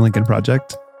director at the Lincoln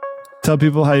Project. Tell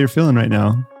people how you're feeling right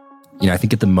now. I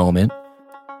think at the moment,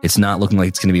 It's not looking like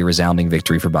it's going to be a resounding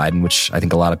victory for Biden, which I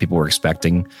think a lot of people were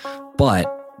expecting. But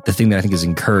the thing that I think is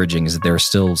encouraging is that there are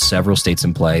still several states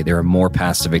in play. There are more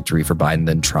paths to victory for Biden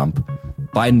than Trump.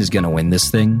 Biden is going to win this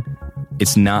thing.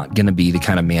 It's not going to be the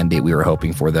kind of mandate we were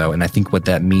hoping for, though. And I think what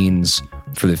that means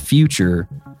for the future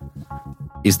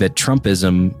is that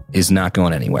Trumpism is not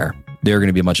going anywhere. There are going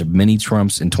to be a bunch of mini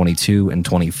Trumps in 22 and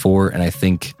 24, and I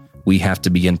think we have to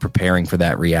begin preparing for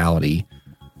that reality.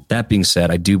 That being said,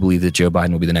 I do believe that Joe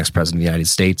Biden will be the next president of the United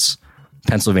States.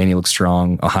 Pennsylvania looks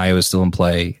strong. Ohio is still in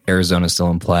play. Arizona is still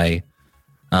in play.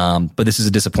 But this is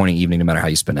a disappointing evening no matter how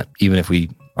you spin it, even if we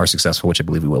are successful, which I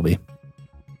believe we will be.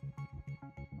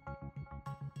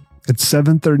 It's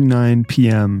 7:39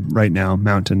 p.m. right now,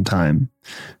 Mountain Time.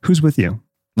 Who's with you?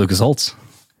 Lucas Holtz.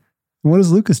 What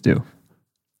does Lucas do?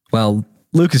 Well,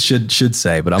 Lucas should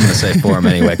say, but I'm going to say for him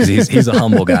anyway, because he's a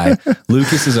humble guy.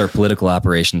 Lucas is our political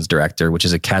operations director, which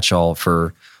is a catch-all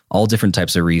for all different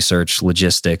types of research,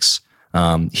 logistics.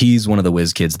 He's one of the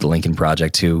whiz kids at the Lincoln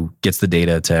Project who gets the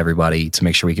data to everybody to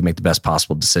make sure we can make the best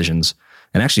possible decisions.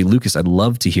 And actually, Lucas, I'd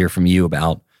love to hear from you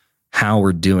about how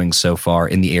we're doing so far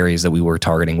in the areas that we were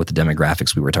targeting with the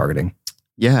demographics we were targeting.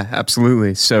 Yeah,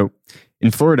 absolutely. So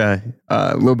in Florida,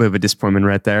 a little bit of a disappointment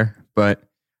right there, but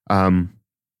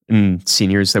in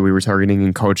seniors that we were targeting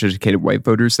and college-educated white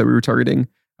voters that we were targeting,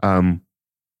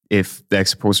 if the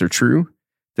exit polls are true,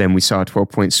 then we saw a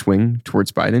 12-point swing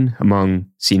towards Biden among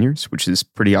seniors, which is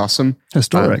pretty awesome.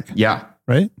 Historic. Yeah.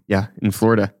 Right? Yeah, in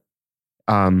Florida.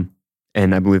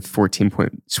 And I believe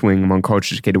 14-point swing among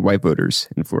college-educated white voters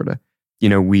in Florida. You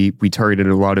know, we targeted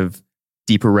a lot of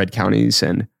deeper red counties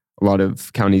and a lot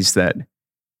of counties that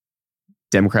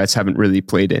Democrats haven't really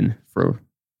played in for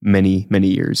many, many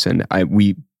years. And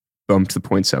we bumped the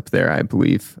points up there, I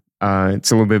believe.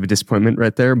 It's a little bit of a disappointment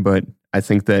right there, but I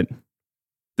think that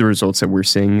the results that we're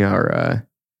seeing are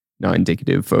not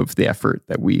indicative of the effort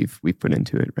that we've put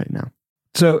into it right now.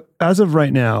 So as of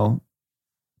right now,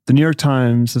 the New York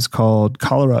Times has called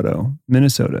Colorado,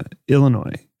 Minnesota,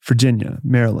 Illinois, Virginia,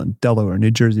 Maryland, Delaware, New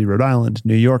Jersey, Rhode Island,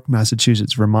 New York,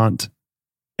 Massachusetts, Vermont,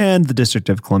 and the District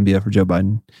of Columbia for Joe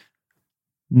Biden,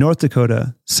 North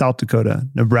Dakota, South Dakota,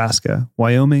 Nebraska,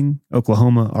 Wyoming,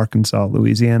 Oklahoma, Arkansas,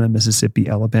 Louisiana, Mississippi,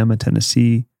 Alabama,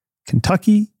 Tennessee,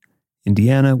 Kentucky,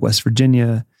 Indiana, West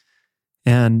Virginia,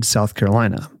 and South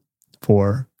Carolina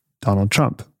for Donald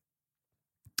Trump.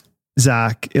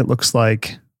 Zach, it looks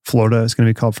like Florida is going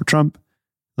to be called for Trump.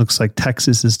 Looks like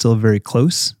Texas is still very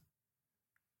close.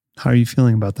 How are you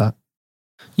feeling about that?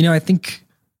 You know, I think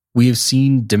we have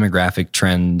seen demographic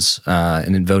trends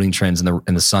and in voting trends in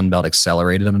the Sun Belt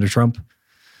accelerated under Trump.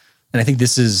 And I think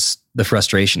this is the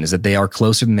frustration, is that they are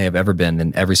closer than they have ever been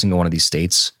in every single one of these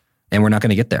states, and we're not going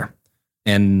to get there.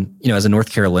 And, you know, as a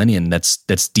North Carolinian, that's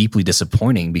deeply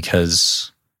disappointing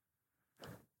because,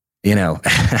 you know,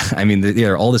 I mean,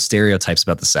 there are all the stereotypes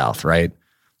about the South, right?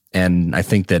 And I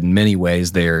think that in many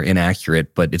ways they're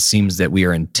inaccurate, but it seems that we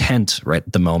are intent right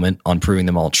at the moment on proving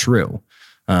them all true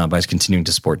by continuing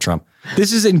to support Trump.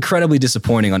 This is incredibly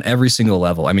disappointing on every single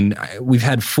level. I mean, we've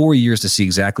had 4 years to see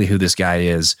exactly who this guy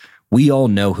is. We all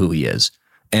know who he is.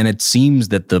 And it seems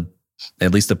that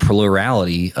at least the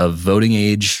plurality of voting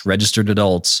age registered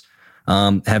adults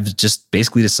have just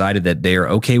basically decided that they are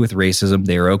okay with racism.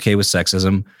 They are okay with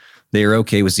sexism. They are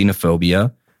okay with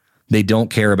xenophobia. They don't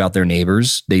care about their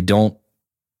neighbors. They don't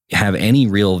have any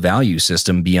real value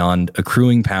system beyond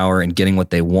accruing power and getting what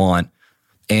they want.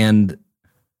 And,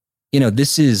 you know,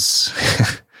 this is,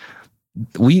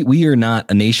 we are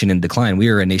not a nation in decline. We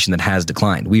are a nation that has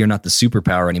declined. We are not the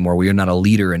superpower anymore. We are not a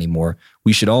leader anymore.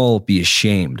 We should all be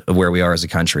ashamed of where we are as a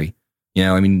country. You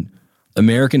know, I mean,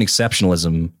 American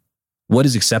exceptionalism, what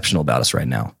is exceptional about us right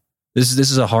now? This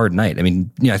is a hard night. I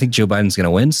mean, you know, I think Joe Biden's going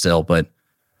to win still, but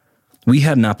we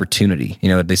had an opportunity. You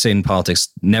know, they say in politics,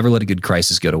 never let a good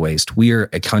crisis go to waste. We are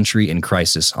a country in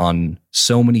crisis on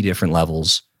so many different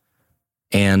levels,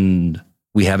 and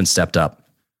we haven't stepped up.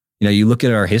 You know, you look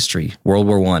at our history, World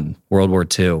War I, World War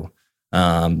II,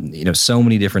 you know, so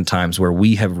many different times where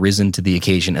we have risen to the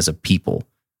occasion as a people.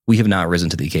 We have not risen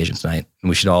to the occasion tonight, and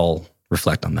we should all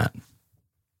reflect on that.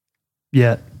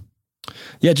 Yeah.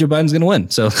 Yeah, Joe Biden's going to win.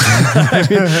 So, I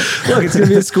mean, look, it's going to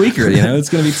be a squeaker. You know, it's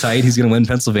going to be tight. He's going to win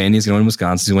Pennsylvania. He's going to win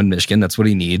Wisconsin. He's going to win Michigan. That's what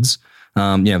he needs.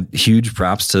 You know, huge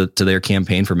props to their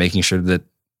campaign for making sure that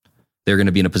they're going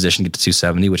to be in a position to get to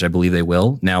 270, which I believe they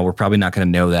will. Now, we're probably not going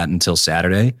to know that until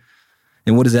Saturday.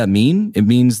 And what does that mean? It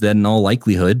means that in all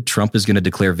likelihood, Trump is going to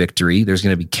declare victory. There's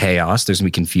going to be chaos. There's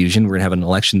going to be confusion. We're going to have an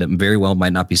election that very well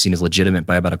might not be seen as legitimate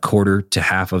by about a quarter to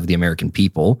half of the American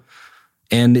people.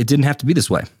 And it didn't have to be this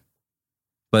way.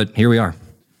 But here we are.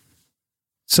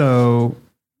 So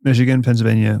Michigan,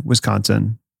 Pennsylvania,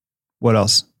 Wisconsin. What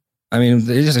else? I mean,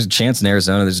 there's a chance in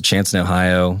Arizona. There's a chance in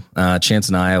Ohio. Chance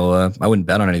in Iowa. I wouldn't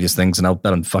bet on any of these things, and I'll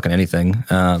bet on fucking anything.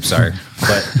 Sorry,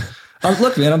 but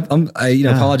look, man.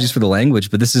 Apologies for the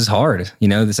language, but this is hard.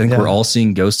 I think we're all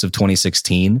seeing ghosts of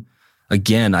 2016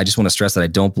 again. I just want to stress that I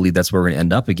don't believe that's where we're going to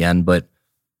end up again. But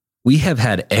we have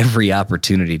had every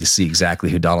opportunity to see exactly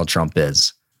who Donald Trump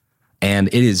is, and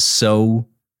it is so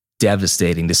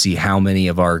devastating to see how many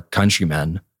of our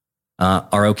countrymen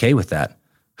are okay with that,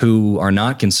 who are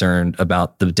not concerned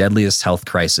about the deadliest health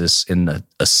crisis in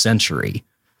a century,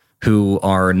 who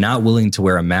are not willing to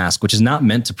wear a mask, which is not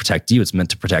meant to protect you, it's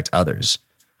meant to protect others.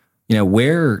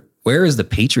 Where is the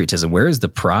patriotism? Where is the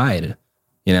pride?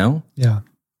 Yeah.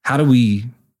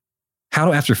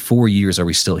 How after 4 years are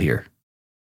we still here?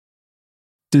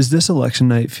 Does this election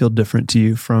night feel different to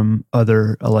you from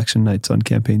other election nights on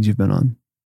campaigns you've been on?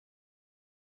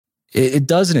 It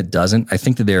does and it doesn't. I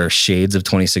think that there are shades of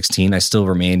 2016. I still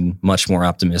remain much more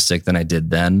optimistic than I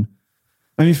did then.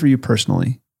 I mean, for you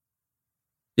personally.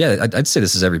 Yeah, I'd say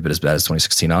this is every bit as bad as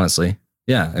 2016, honestly.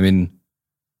 Yeah, I mean,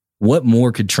 what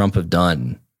more could Trump have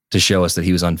done to show us that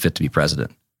he was unfit to be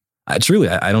president? I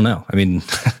don't know. I mean,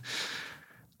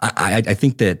 I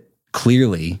think that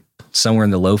clearly somewhere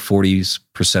in the low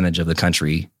 40s% of the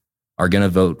country are going to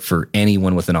vote for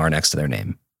anyone with an R next to their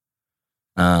name.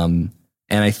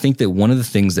 And I think that one of the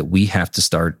things that we have to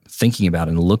start thinking about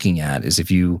and looking at is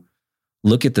if you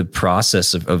look at the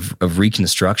process of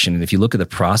reconstruction, and if you look at the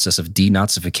process of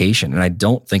denazification, and I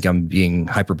don't think I'm being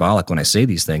hyperbolic when I say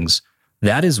these things,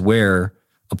 that is where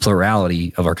a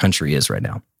plurality of our country is right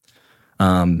now.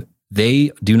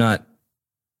 They do not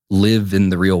live in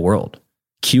the real world.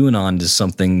 QAnon is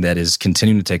something that is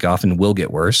continuing to take off and will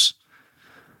get worse.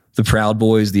 The Proud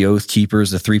Boys, the Oath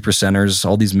Keepers, the 3%ers,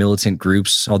 all these militant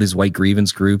groups, all these white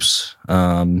grievance groups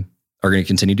are going to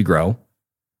continue to grow.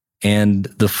 And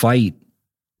the fight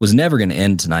was never going to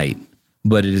end tonight,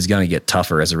 but it is going to get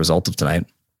tougher as a result of tonight.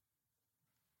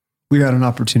 We got an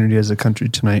opportunity as a country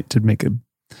tonight to make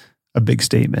a big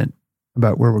statement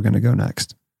about where we're going to go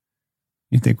next.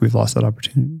 You think we've lost that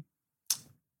opportunity?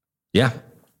 Yeah.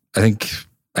 I think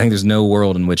there's no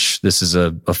world in which this is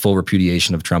a full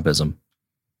repudiation of Trumpism.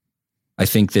 I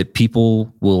think that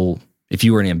people will, if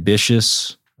you are an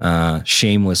ambitious,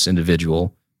 shameless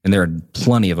individual, and there are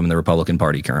plenty of them in the Republican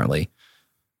Party currently,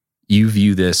 you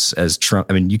view this as Trump.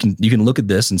 I mean, you can look at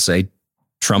this and say,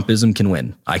 Trumpism can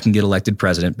win. I can get elected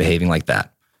president behaving like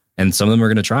that. And some of them are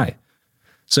going to try.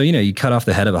 So, you cut off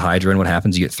the head of a hydra and what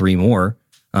happens? You get three more.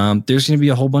 There's going to be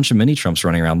a whole bunch of mini Trumps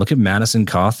running around. Look at Madison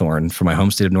Cawthorn from my home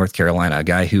state of North Carolina, a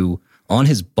guy who on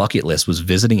his bucket list was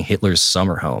visiting Hitler's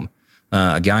summer home.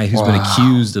 A guy who's been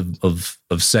accused of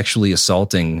sexually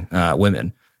assaulting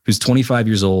women, who's 25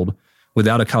 years old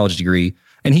without a college degree.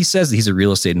 And he says that he's a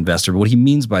real estate investor. But what he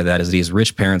means by that is that he has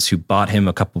rich parents who bought him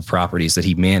a couple of properties that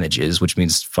he manages, which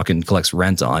means fucking collects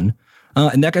rent on.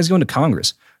 And that guy's going to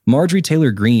Congress. Marjorie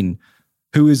Taylor Greene,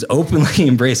 who has openly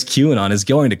embraced QAnon, is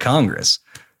going to Congress.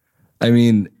 I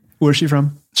mean, where's she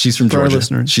from? She's from For our Georgia.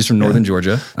 listeners. She's from northern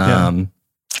Georgia.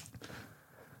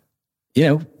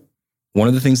 One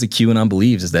of the things that QAnon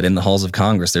believes is that in the halls of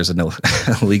Congress, there's an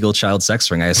illegal child sex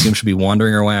ring. I assume she'll be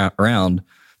wandering around,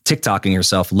 TikToking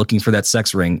herself, looking for that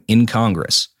sex ring in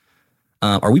Congress.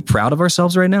 Are we proud of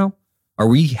ourselves right now? Are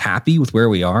we happy with where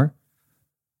we are?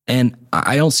 And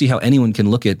I don't see how anyone can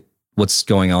look at what's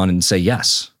going on and say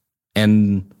yes.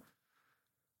 And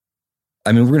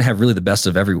I mean, we're going to have really the best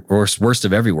of every worst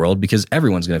of every world, because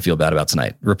everyone's going to feel bad about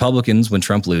tonight. Republicans, when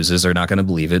Trump loses, are not going to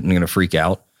believe it and going to freak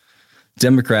out.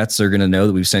 Democrats are going to know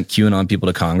that we've sent QAnon people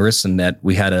to Congress and that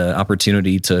we had an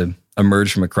opportunity to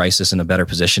emerge from a crisis in a better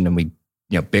position, and we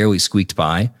barely squeaked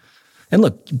by. And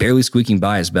look, barely squeaking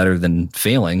by is better than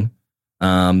failing,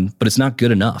 but it's not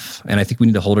good enough. And I think we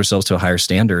need to hold ourselves to a higher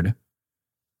standard.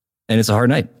 And it's a hard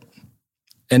night.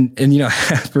 And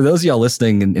for those of y'all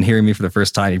listening and hearing me for the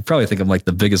first time, you probably think I'm like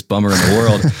the biggest bummer in the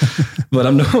world, but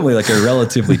I'm normally like a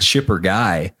relatively chipper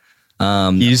guy.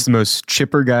 He's the most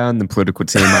chipper guy on the political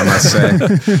team, I must say.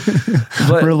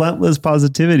 But relentless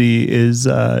positivity is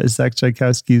Zach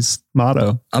Tchaikovsky's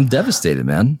motto. I'm devastated,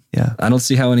 man. Yeah. I don't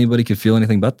see how anybody could feel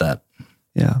anything but that.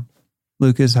 Yeah.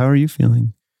 Lucas, how are you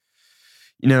feeling?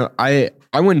 I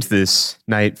went into this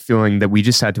night feeling that we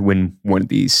just had to win one of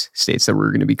these states that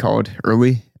were going to be called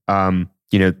early. The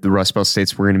Rust Belt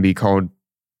states were going to be called,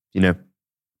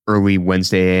 early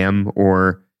Wednesday AM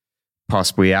or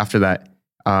possibly after that,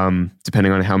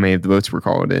 depending on how many of the votes were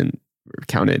called and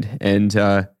counted. And,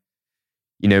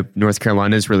 North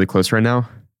Carolina is really close right now,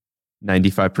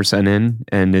 95% in,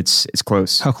 and it's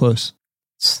close. How close?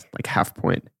 It's like half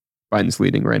point. Biden's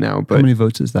leading right now. How But many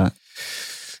votes is that?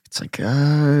 it's like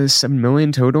 7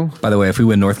 million total. By the way, if we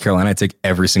win North Carolina, I take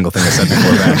every single thing I said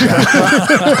before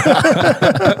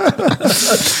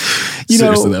back.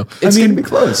 Seriously though, It's going to be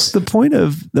close. The point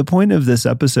of this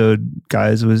episode,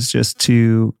 guys, was just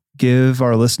to give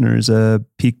our listeners a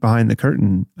peek behind the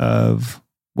curtain of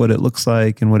what it looks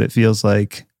like and what it feels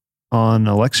like on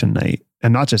election night,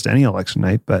 and not just any election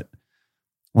night, but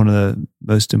one of the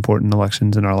most important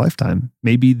elections in our lifetime,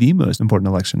 maybe the most important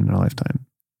election in our lifetime.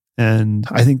 And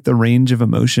I think the range of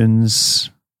emotions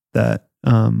that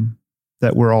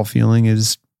we're all feeling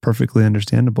is perfectly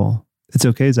understandable. It's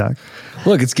okay, Zach.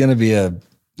 look, it's going to be a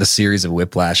series of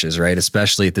whiplashes, right?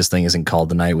 Especially if this thing isn't called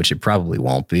tonight, which it probably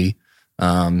won't be.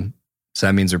 So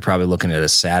that means we're probably looking at a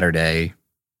Saturday,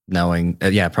 knowing,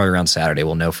 probably around Saturday,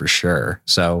 we'll know for sure.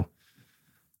 So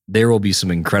there will be some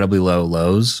incredibly low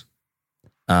lows.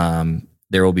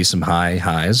 There will be some high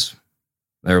highs.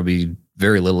 There will be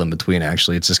very little in between,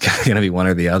 actually. It's just going to be one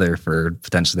or the other for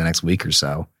potentially the next week or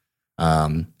so.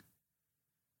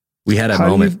 We had a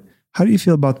moment. How do you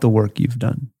feel about the work you've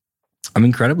done? I'm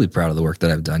incredibly proud of the work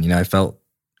that I've done. I felt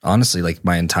honestly like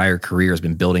my entire career has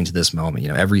been building to this moment.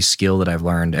 Every skill that I've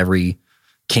learned, every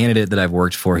candidate that I've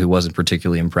worked for who wasn't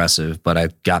particularly impressive, but I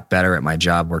got better at my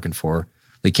job working for,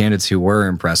 the candidates who were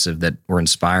impressive, that were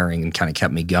inspiring and kind of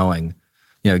kept me going.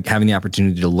 Having the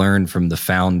opportunity to learn from the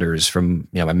founders, from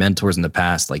my mentors in the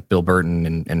past, like Bill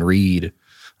Burton and Reed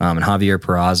and Javier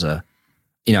Peraza.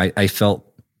 I felt,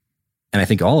 and I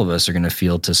think all of us are going to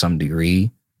feel to some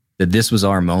degree, that this was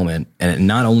our moment. And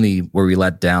not only were we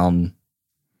let down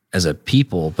as a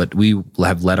people, but we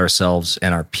have let ourselves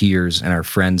and our peers and our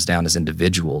friends down as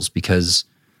individuals because,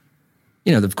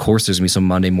 of course there's going to be some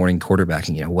Monday morning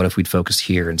quarterbacking. What if we'd focus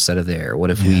here instead of there? What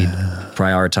if we'd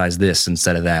prioritize this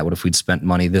instead of that? What if we'd spent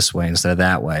money this way instead of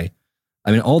that way?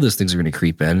 I mean, all those things are going to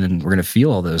creep in, and we're going to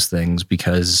feel all those things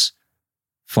because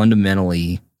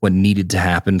fundamentally what needed to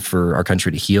happen for our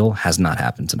country to heal has not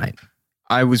happened tonight.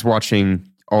 I was watching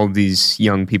all of these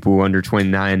young people under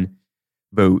 29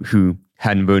 vote who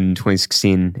hadn't voted in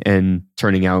 2016 and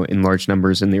turning out in large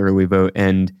numbers in the early vote.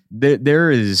 And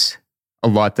there is a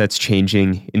lot that's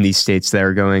changing in these states that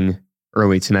are going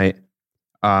early tonight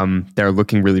that are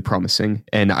looking really promising.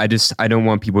 And I don't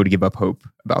want people to give up hope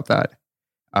about that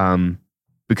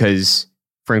because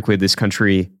frankly, this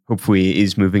country hopefully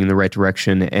is moving in the right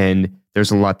direction and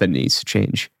there's a lot that needs to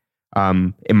change.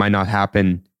 It might not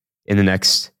happen in the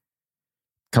next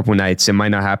couple of nights. It might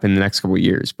not happen in the next couple of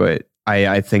years, but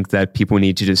I think that people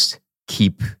need to just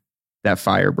keep that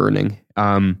fire burning.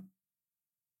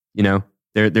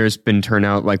 There's been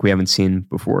turnout like we haven't seen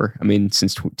before. I mean,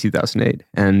 since 2008,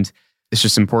 and it's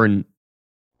just important.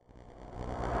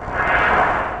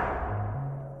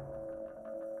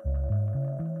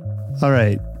 All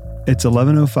right. It's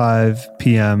 11:05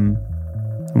 p.m.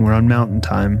 and we're on Mountain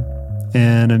Time.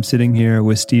 And I'm sitting here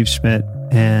with Steve Schmidt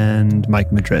and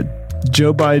Mike Madrid.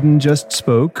 Joe Biden just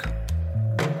spoke.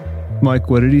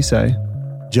 Mike, what did he say?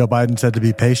 Joe Biden said to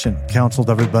be patient, counseled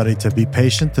everybody to be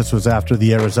patient. This was after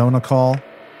the Arizona call,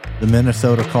 the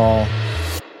Minnesota call,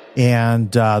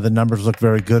 and the numbers look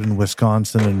very good in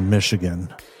Wisconsin and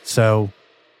Michigan. So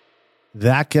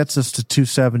that gets us to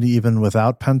 270 even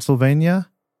without Pennsylvania.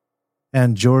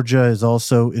 And Georgia is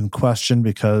also in question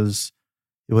because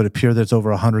it would appear there's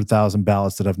over 100,000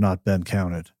 ballots that have not been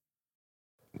counted.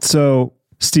 So,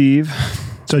 Steve,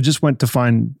 I just went to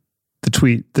find the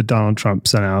tweet that Donald Trump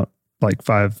sent out like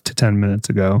 5 to 10 minutes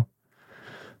ago.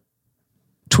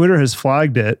 Twitter has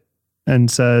flagged it and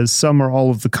says some or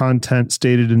all of the content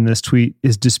stated in this tweet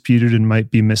is disputed and might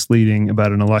be misleading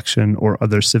about an election or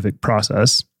other civic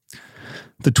process.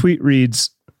 The tweet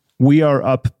reads, "We are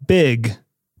up big,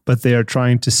 but they are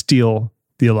trying to steal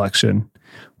the election.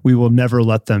 We will never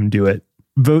let them do it.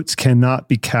 Votes cannot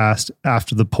be cast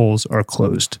after the polls are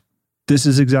closed." This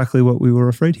is exactly what we were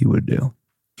afraid he would do.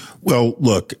 Well,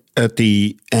 look, at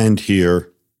the end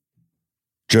here,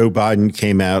 Joe Biden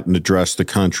came out and addressed the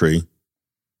country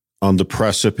on the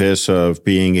precipice of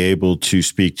being able to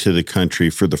speak to the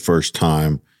country for the first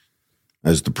time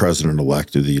as the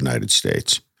president-elect of the United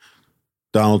States.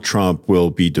 Donald Trump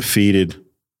will be defeated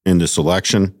in this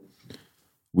election.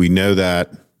 We know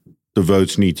that the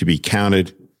votes need to be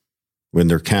counted. When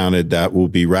they're counted, that will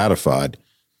be ratified.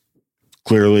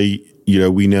 Clearly,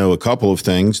 we know a couple of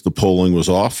things. The polling was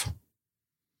off.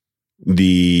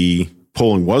 The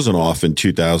polling wasn't off in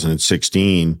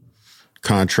 2016,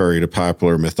 contrary to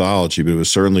popular mythology, but it was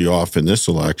certainly off in this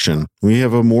election. We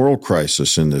have a moral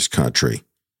crisis in this country.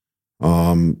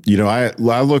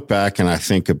 I look back and I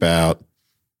think about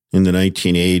in the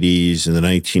 1980s and the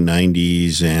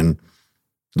 1990s and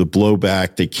the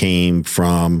blowback that came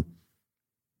from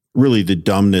really the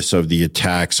dumbness of the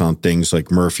attacks on things like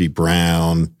Murphy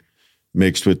Brown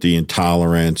mixed with the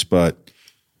intolerance. But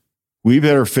we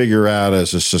better figure out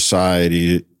as a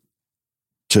society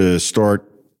to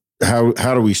start, how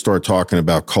do we start talking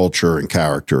about culture and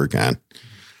character again?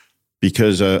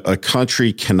 Because a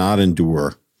country cannot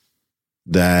endure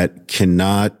that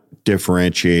cannot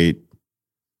differentiate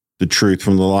the truth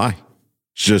from the lie.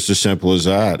 It's just as simple as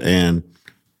that. And,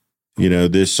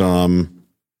 this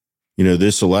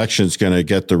election is going to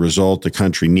get the result the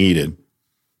country needed,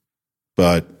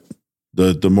 but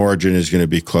the margin is going to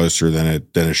be closer than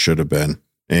it should have been.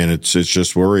 And it's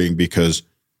just worrying because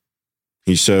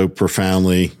he's so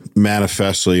profoundly,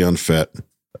 manifestly unfit.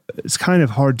 It's kind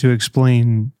of hard to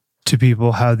explain to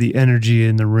people how the energy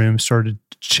in the room started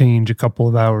to change a couple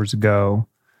of hours ago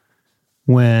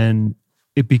when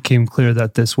it became clear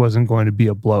that this wasn't going to be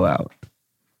a blowout,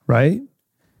 right?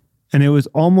 And it was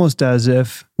almost as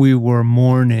if we were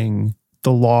mourning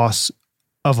the loss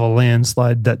of a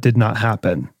landslide that did not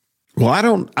happen. Well, I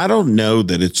don't know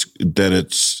that it's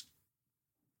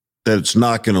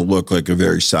not going to look like a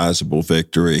very sizable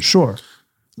victory. Sure.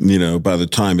 By the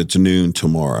time it's noon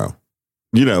tomorrow,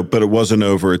 but it wasn't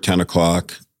over at 10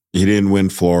 o'clock. He didn't win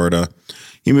Florida.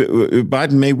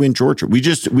 Biden may win Georgia. We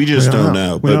just don't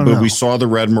know. But we saw the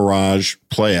red mirage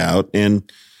play out, and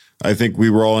I think we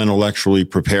were all intellectually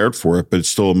prepared for it, but it's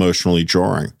still emotionally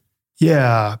jarring.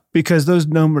 Yeah, because those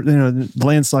numbers, the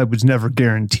landslide was never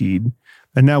guaranteed.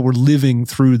 And now we're living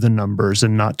through the numbers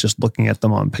and not just looking at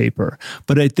them on paper.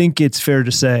 But I think it's fair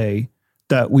to say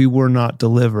that we were not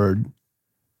delivered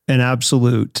an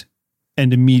absolute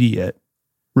and immediate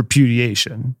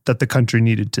repudiation that the country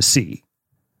needed to see.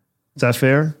 Is that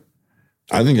fair?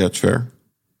 I think that's fair.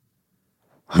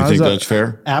 You think that's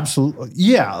fair? Absolutely.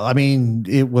 Yeah. I mean,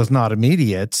 it was not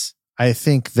immediate. I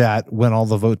think that when all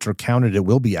the votes are counted, it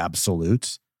will be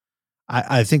absolute.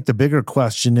 I think the bigger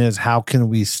question is, how can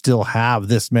we still have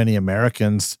this many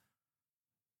Americans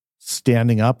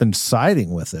standing up and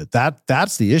siding with it?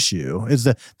 That's the issue. Is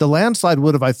that the landslide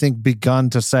would have, I think, begun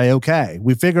to say, okay,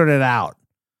 we figured it out.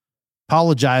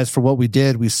 Apologize for what we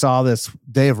did. We saw this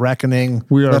day of reckoning.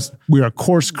 We are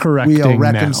course correcting. We are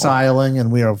reconciling and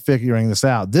we are figuring this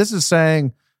out. This is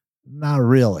saying, not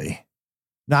really,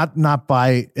 not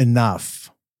by enough.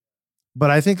 But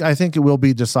I think it will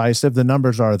be decisive. The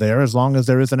numbers are there as long as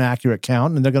there is an accurate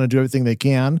count, and they're going to do everything they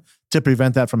can to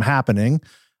prevent that from happening.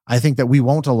 I think that we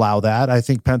won't allow that. I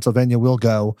think Pennsylvania will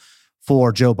go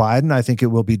for Joe Biden. I think it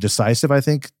will be decisive. I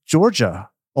think Georgia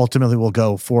ultimately will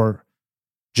go for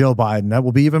Joe Biden. That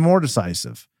will be even more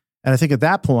decisive. And I think at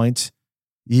that point,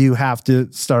 you have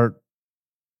to start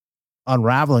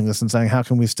unraveling this and saying, how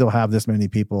can we still have this many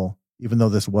people, even though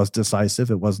this was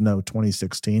decisive? It was no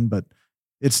 2016, but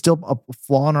it's still a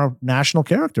flaw in our national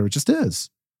character. It just is.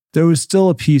 There was still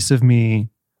a piece of me,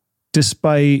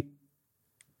 despite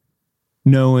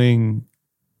knowing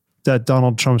that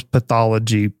Donald Trump's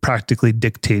pathology practically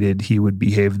dictated he would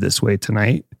behave this way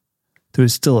tonight. There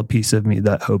was still a piece of me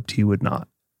that hoped he would not.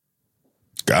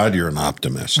 God, you're an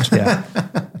optimist. Yeah.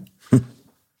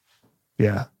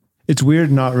 Yeah. It's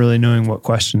weird not really knowing what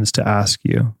questions to ask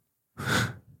you.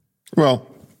 Well,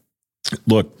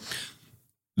 look,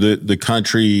 the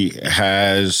country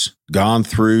has gone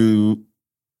through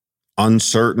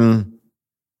uncertain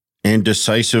and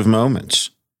decisive moments.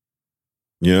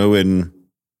 We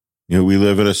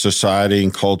live in a society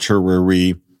and culture where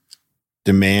we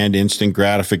demand instant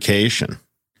gratification,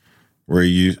 where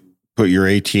you put your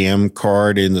ATM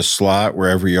card in the slot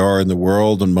wherever you are in the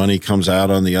world and money comes out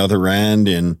on the other end,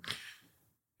 and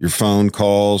your phone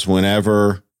calls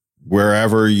whenever,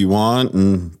 wherever you want.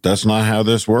 And that's not how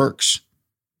this works.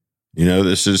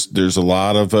 There's a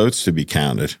lot of votes to be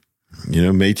counted.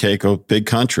 May take a big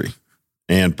country.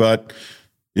 But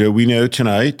we know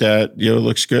tonight that, it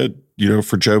looks good,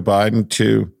 for Joe Biden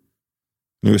to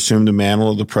assume the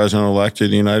mantle of the president-elect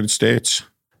of the United States.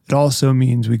 It also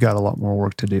means we got a lot more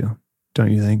work to do,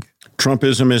 don't you think?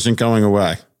 Trumpism isn't going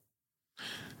away.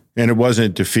 And it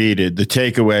wasn't defeated. The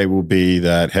takeaway will be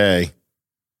that, hey,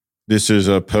 this is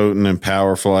a potent and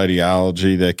powerful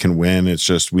ideology that can win. It's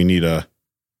just we need a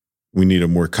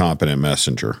more competent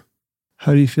messenger.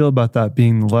 How do you feel about that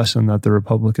being the lesson that the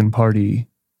Republican Party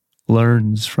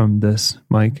learns from this,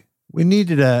 Mike? We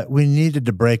needed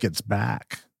to break its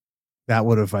back. That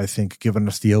would have, I think, given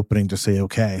us the opening to say,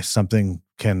 okay, something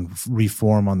can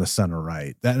reform on the center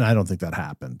right. And I don't think that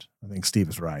happened. I think Steve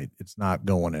is right. It's not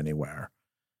going anywhere.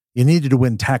 You needed to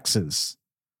win Texas.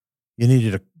 You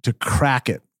needed to crack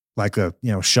it like a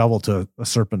shovel to a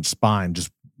serpent's spine,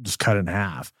 just cut it in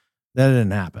half. That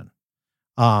didn't happen.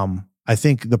 I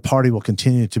think the party will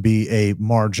continue to be a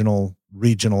marginal,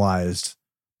 regionalized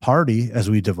party as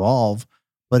we devolve,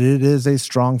 but it is a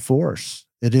strong force.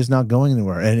 It is not going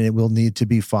anywhere, and it will need to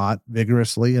be fought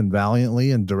vigorously and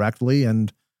valiantly and directly.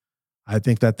 And I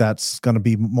think that that's going to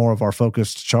be more of our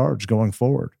focused charge going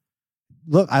forward.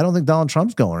 Look, I don't think Donald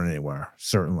Trump's going anywhere,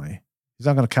 certainly. He's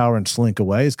not going to cower and slink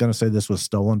away. He's going to say this was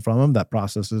stolen from him. That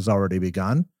process has already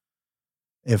begun.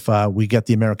 If we get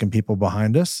the American people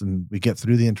behind us and we get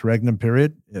through the interregnum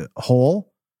period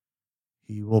whole,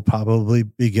 he will probably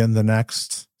begin the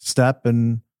next step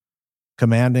in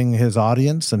commanding his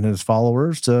audience and his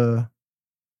followers to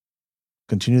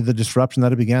continue the disruption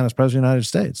that he began as president of the United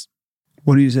States.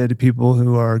 What do you say to people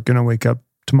who are going to wake up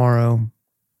tomorrow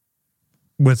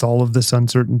with all of this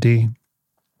uncertainty,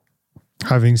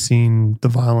 having seen the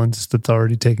violence that's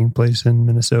already taking place in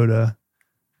Minnesota,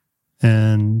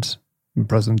 and the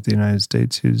President of the United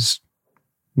States who's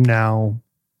now,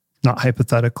 not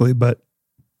hypothetically, but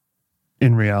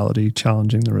in reality,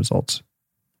 challenging the results?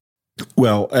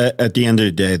 Well, at the end of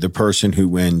the day, the person who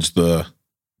wins the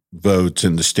votes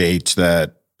in the states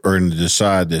that are going to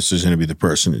decide this is going to be the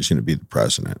person who's going to be the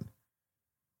president.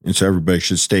 And so everybody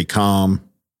should stay calm,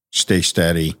 stay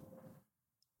steady,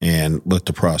 and let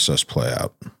the process play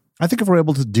out. I think if we're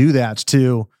able to do that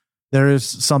too, there is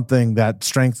something that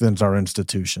strengthens our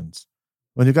institutions.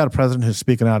 When you've got a president who's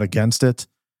speaking out against it,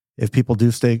 if people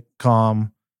do stay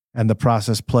calm and the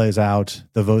process plays out,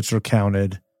 the votes are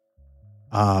counted,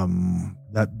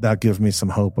 that gives me some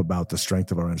hope about the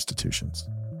strength of our institutions.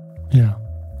 Yeah.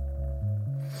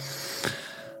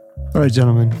 All right,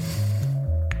 gentlemen.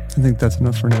 I think that's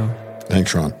enough for now.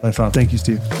 Thanks, Ron. Thanks, Ron. Thank you,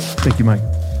 Steve. Thank you, Mike.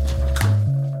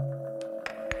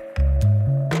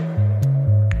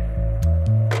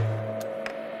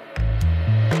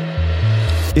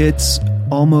 It's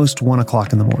almost 1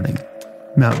 o'clock in the morning,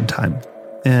 Mountain Time,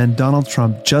 and Donald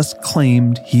Trump just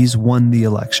claimed he's won the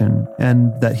election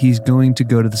and that he's going to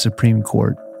go to the Supreme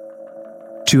Court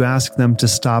to ask them to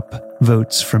stop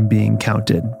votes from being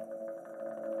counted.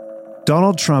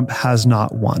 Donald Trump has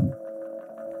not won.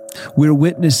 We're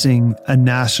witnessing a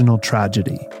national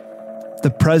tragedy.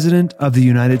 The President of the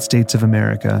United States of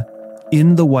America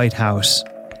in the White House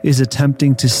is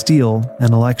attempting to steal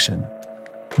an election.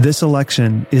 This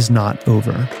election is not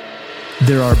over.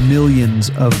 There are millions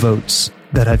of votes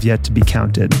that have yet to be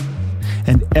counted,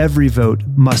 and every vote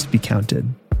must be counted.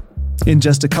 In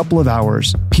just a couple of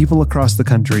hours, people across the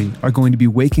country are going to be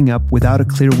waking up without a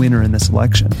clear winner in this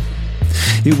election.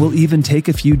 It will even take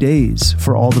a few days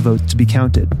for all the votes to be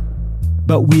counted.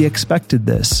 But we expected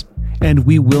this, and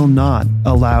we will not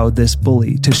allow this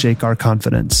bully to shake our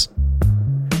confidence.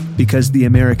 Because the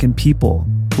American people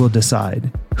will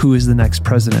decide who is the next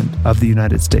president of the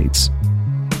United States.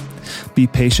 Be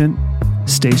patient,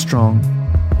 stay strong,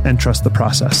 and trust the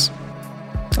process.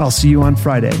 I'll see you on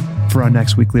Friday for our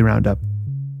next weekly roundup.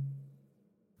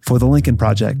 For The Lincoln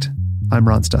Project, I'm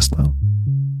Ron Steslow.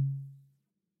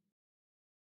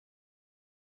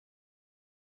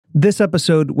 This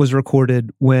episode was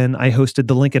recorded when I hosted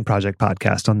the Lincoln Project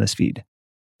podcast on this feed.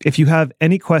 If you have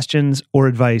any questions or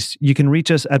advice, you can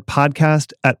reach us at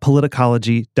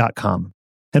podcast@politicology.com.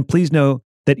 And please know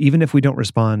that even if we don't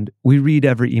respond, we read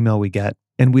every email we get,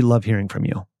 and we love hearing from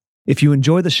you. If you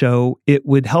enjoy the show, it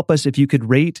would help us if you could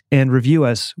rate and review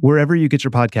us wherever you get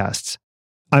your podcasts.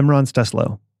 I'm Ron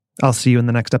Steslow. I'll see you in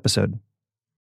the next episode.